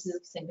 This is the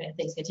same kind of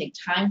thing. It's gonna take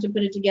time to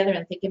put it together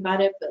and think about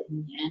it, but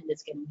in the end,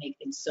 it's gonna make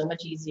things so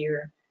much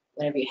easier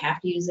whenever you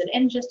have to use it,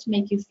 and just to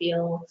make you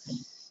feel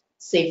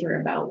safer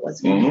about what's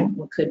going to happen,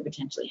 what could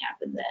potentially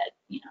happen, that,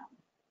 you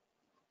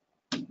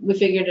know, we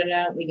figured it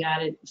out, we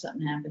got it, if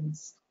something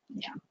happens,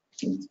 yeah.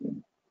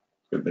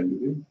 Good thing to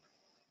do.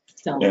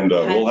 So, and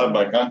we'll have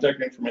my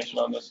contact information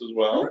on this as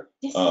well.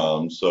 Yes.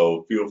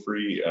 So feel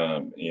free,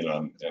 you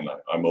know, and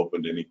I'm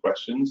open to any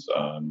questions.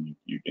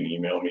 You can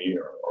email me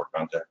or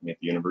contact me at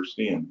the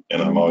university, and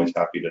I'm always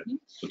happy to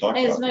talk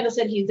and about as Michael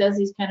said, he does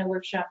these kind of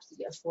workshops,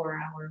 a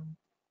 4-hour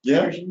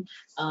version.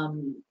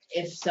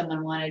 If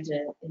someone wanted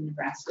to in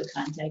Nebraska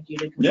contact you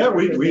to come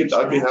I'd be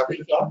class, happy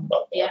to talk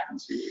about that. Yeah.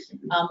 And see what we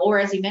can do. Or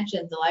as you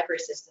mentioned, the library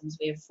systems.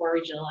 We have 4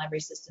 regional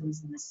library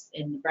systems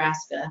in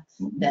Nebraska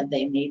that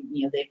they made.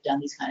 You know, they've done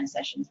these kind of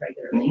sessions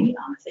regularly.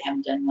 If they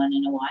haven't done one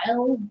in a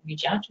while,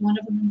 reach out to one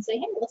of them and say,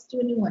 hey, let's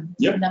do a new one.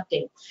 Let's do an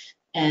update.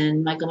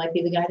 And Michael might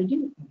be the guy to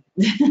do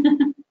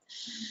it.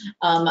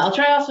 I'll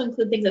try also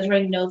include things. I was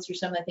writing notes for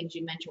some of the things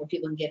you mentioned where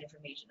people can get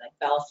information, like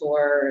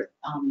Balfour,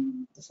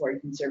 the Ford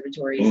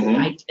Conservatories,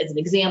 as an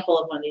example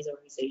of one of these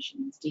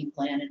organizations,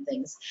 D-Plan and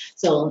things.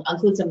 So I'll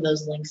include some of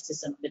those links to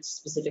some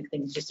specific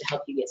things just to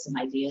help you get some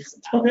ideas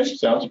about. Okay,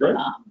 sounds great.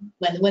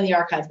 When the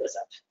archive goes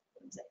up.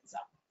 So.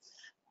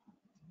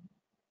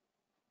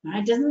 All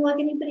right, doesn't look like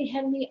anybody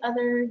had any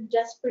other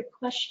desperate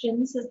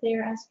questions that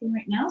they're asking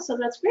right now, so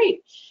that's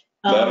great.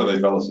 That or they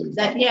fell asleep.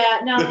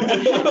 No.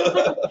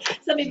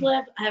 Some people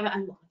have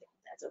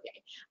that's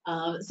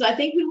okay. So I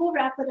think we will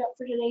wrap it up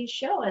for today's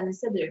show. As I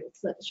said,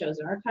 the show's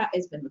archive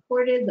has been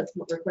recorded. The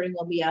recording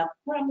will be up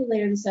probably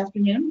later this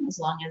afternoon, as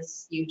long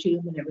as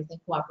YouTube and everything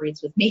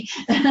cooperates with me.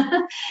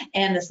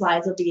 And the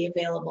slides will be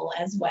available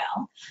as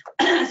well.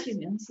 Excuse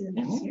me, let me see the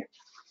notes here.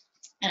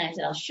 And I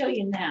said, I'll show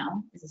you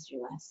now. Is this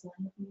your last slide?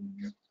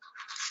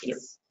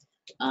 Yes.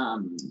 I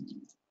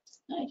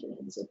should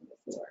have this open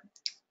before.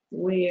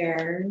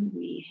 Where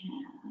we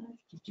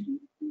have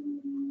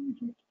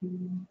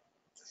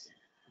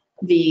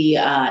the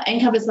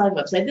NCompass Live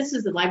website. This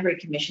is the Library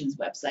Commission's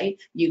website.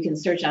 You can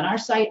search on our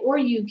site, or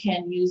you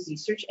can use the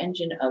search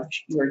engine of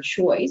your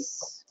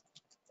choice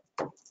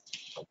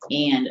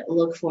and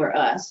look for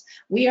us.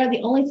 We are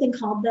the only thing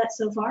called that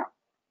so far.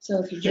 So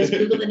if you just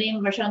Google the name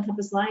of our show,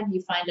 NCompass Live,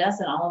 you find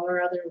us and all of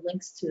our other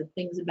links to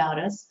things about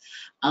us.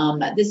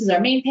 This is our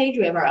main page.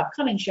 We have our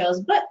upcoming shows,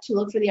 but to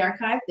look for the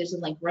archive, there's a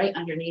link right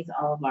underneath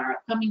all of our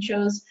upcoming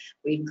shows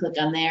where you can click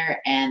on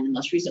there, and the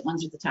most recent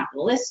ones are at the top of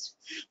the list.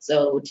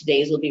 So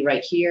today's will be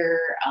right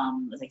here.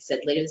 As I said,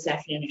 later this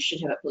afternoon, I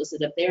should have it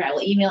posted up there. I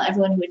will email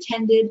everyone who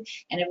attended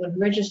and everyone who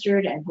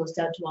registered and post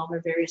out to all of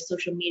our various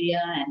social media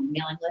and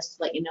mailing lists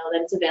to let you know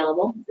that it's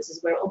available. This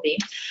is where it will be.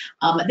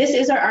 This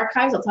is our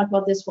archives. I'll talk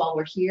about this while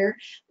we're here.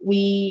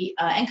 We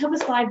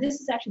NCompass Live,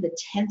 this is actually the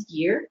 10th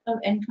year of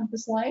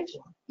NCompass Live.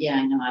 Yeah,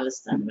 I know, I was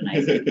stunned when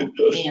I said, man,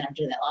 I'm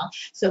doing that long.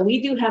 So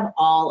we do have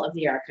all of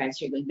the archives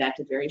here going back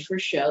to the very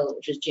first show,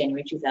 which was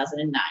January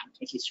 2009.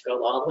 If you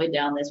scroll all the way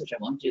down this, which I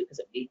won't do because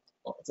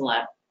it's a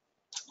lot,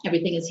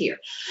 everything is here.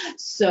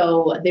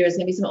 So there's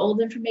going to be some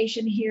old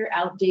information here,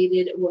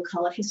 outdated. We'll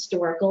call it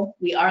historical.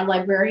 We are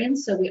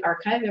librarians, so we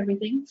archive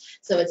everything.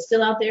 So it's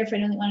still out there for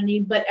anyone that want to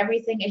need, but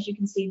everything, as you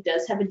can see,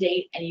 does have a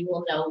date, and you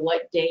will know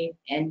what date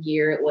and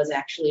year it was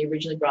actually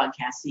originally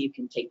broadcast, so you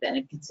can take that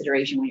into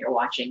consideration when you're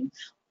watching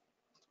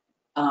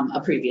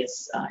a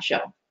previous show.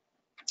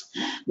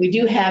 We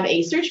do have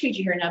a search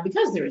feature here now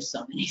because there are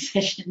so many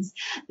sessions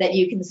that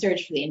you can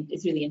search for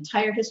through the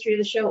entire history of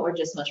the show or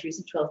just most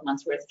recent 12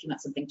 months worth if you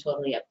want something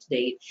totally up to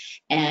date.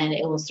 And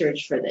it will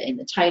search for in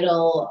the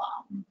title,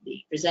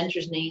 the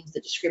presenters' names,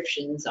 the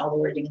descriptions, all the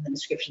wording in the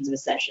descriptions of a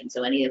session.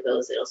 So any of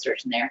those, it'll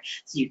search in there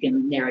so you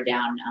can narrow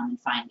down and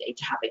find a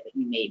topic that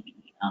you may be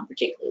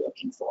particularly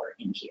looking for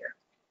in here.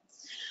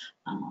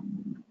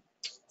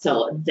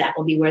 So that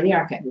will be where the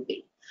archive will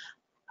be.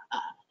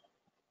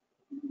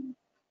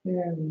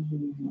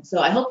 So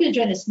I hope you'll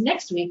join us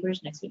next week.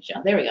 Where's next week's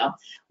show? There we go.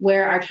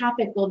 Where our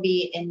topic will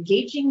be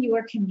engaging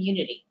your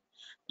community.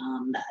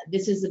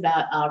 This is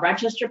about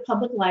Rochester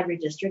Public Library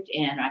District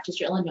in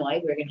Rochester, Illinois.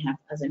 We're going to have,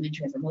 as I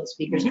mentioned, remote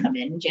speakers come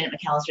in. Janet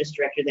McAllister is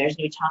director there. She's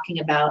going to be talking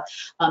about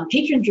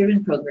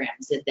patron-driven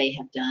programs that they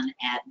have done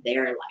at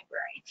their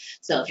library.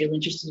 So if you're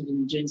interested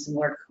in doing some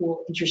more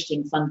cool,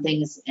 interesting, fun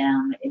things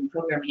in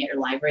programming at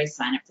your library,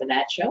 sign up for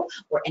that show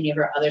or any of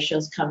our other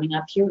shows coming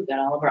up here. We've got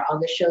all of our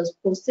August shows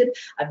posted.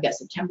 I've got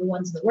September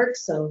ones in the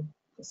works, so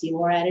we'll see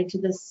more added to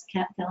this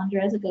calendar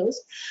as it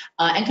goes.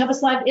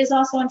 NCompass Live is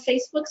also on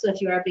Facebook, so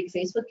if you are a big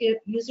Facebook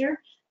user,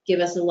 give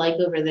us a like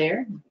over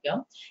there. There we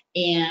go.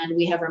 And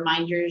we have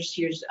reminders.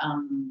 Here's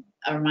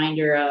a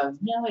reminder of,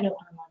 no, I don't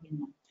want to log in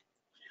now.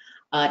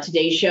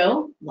 Today's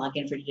show, log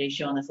in for today's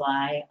show on the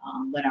fly.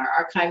 When our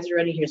archives are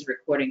ready, here's a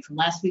recording from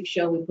last week's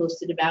show we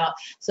posted about.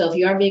 So if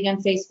you are big on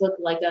Facebook,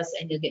 like us,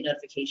 and you'll get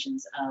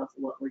notifications of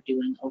what we're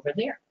doing over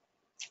there.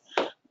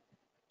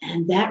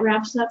 And that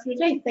wraps up for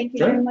today. Thank you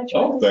very much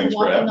for walking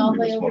all the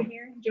way over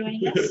here and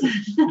joining us.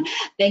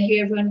 Thank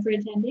you everyone for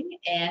attending,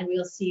 and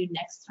we'll see you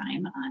next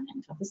time on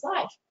NCompass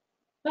Live.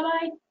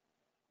 Bye-bye.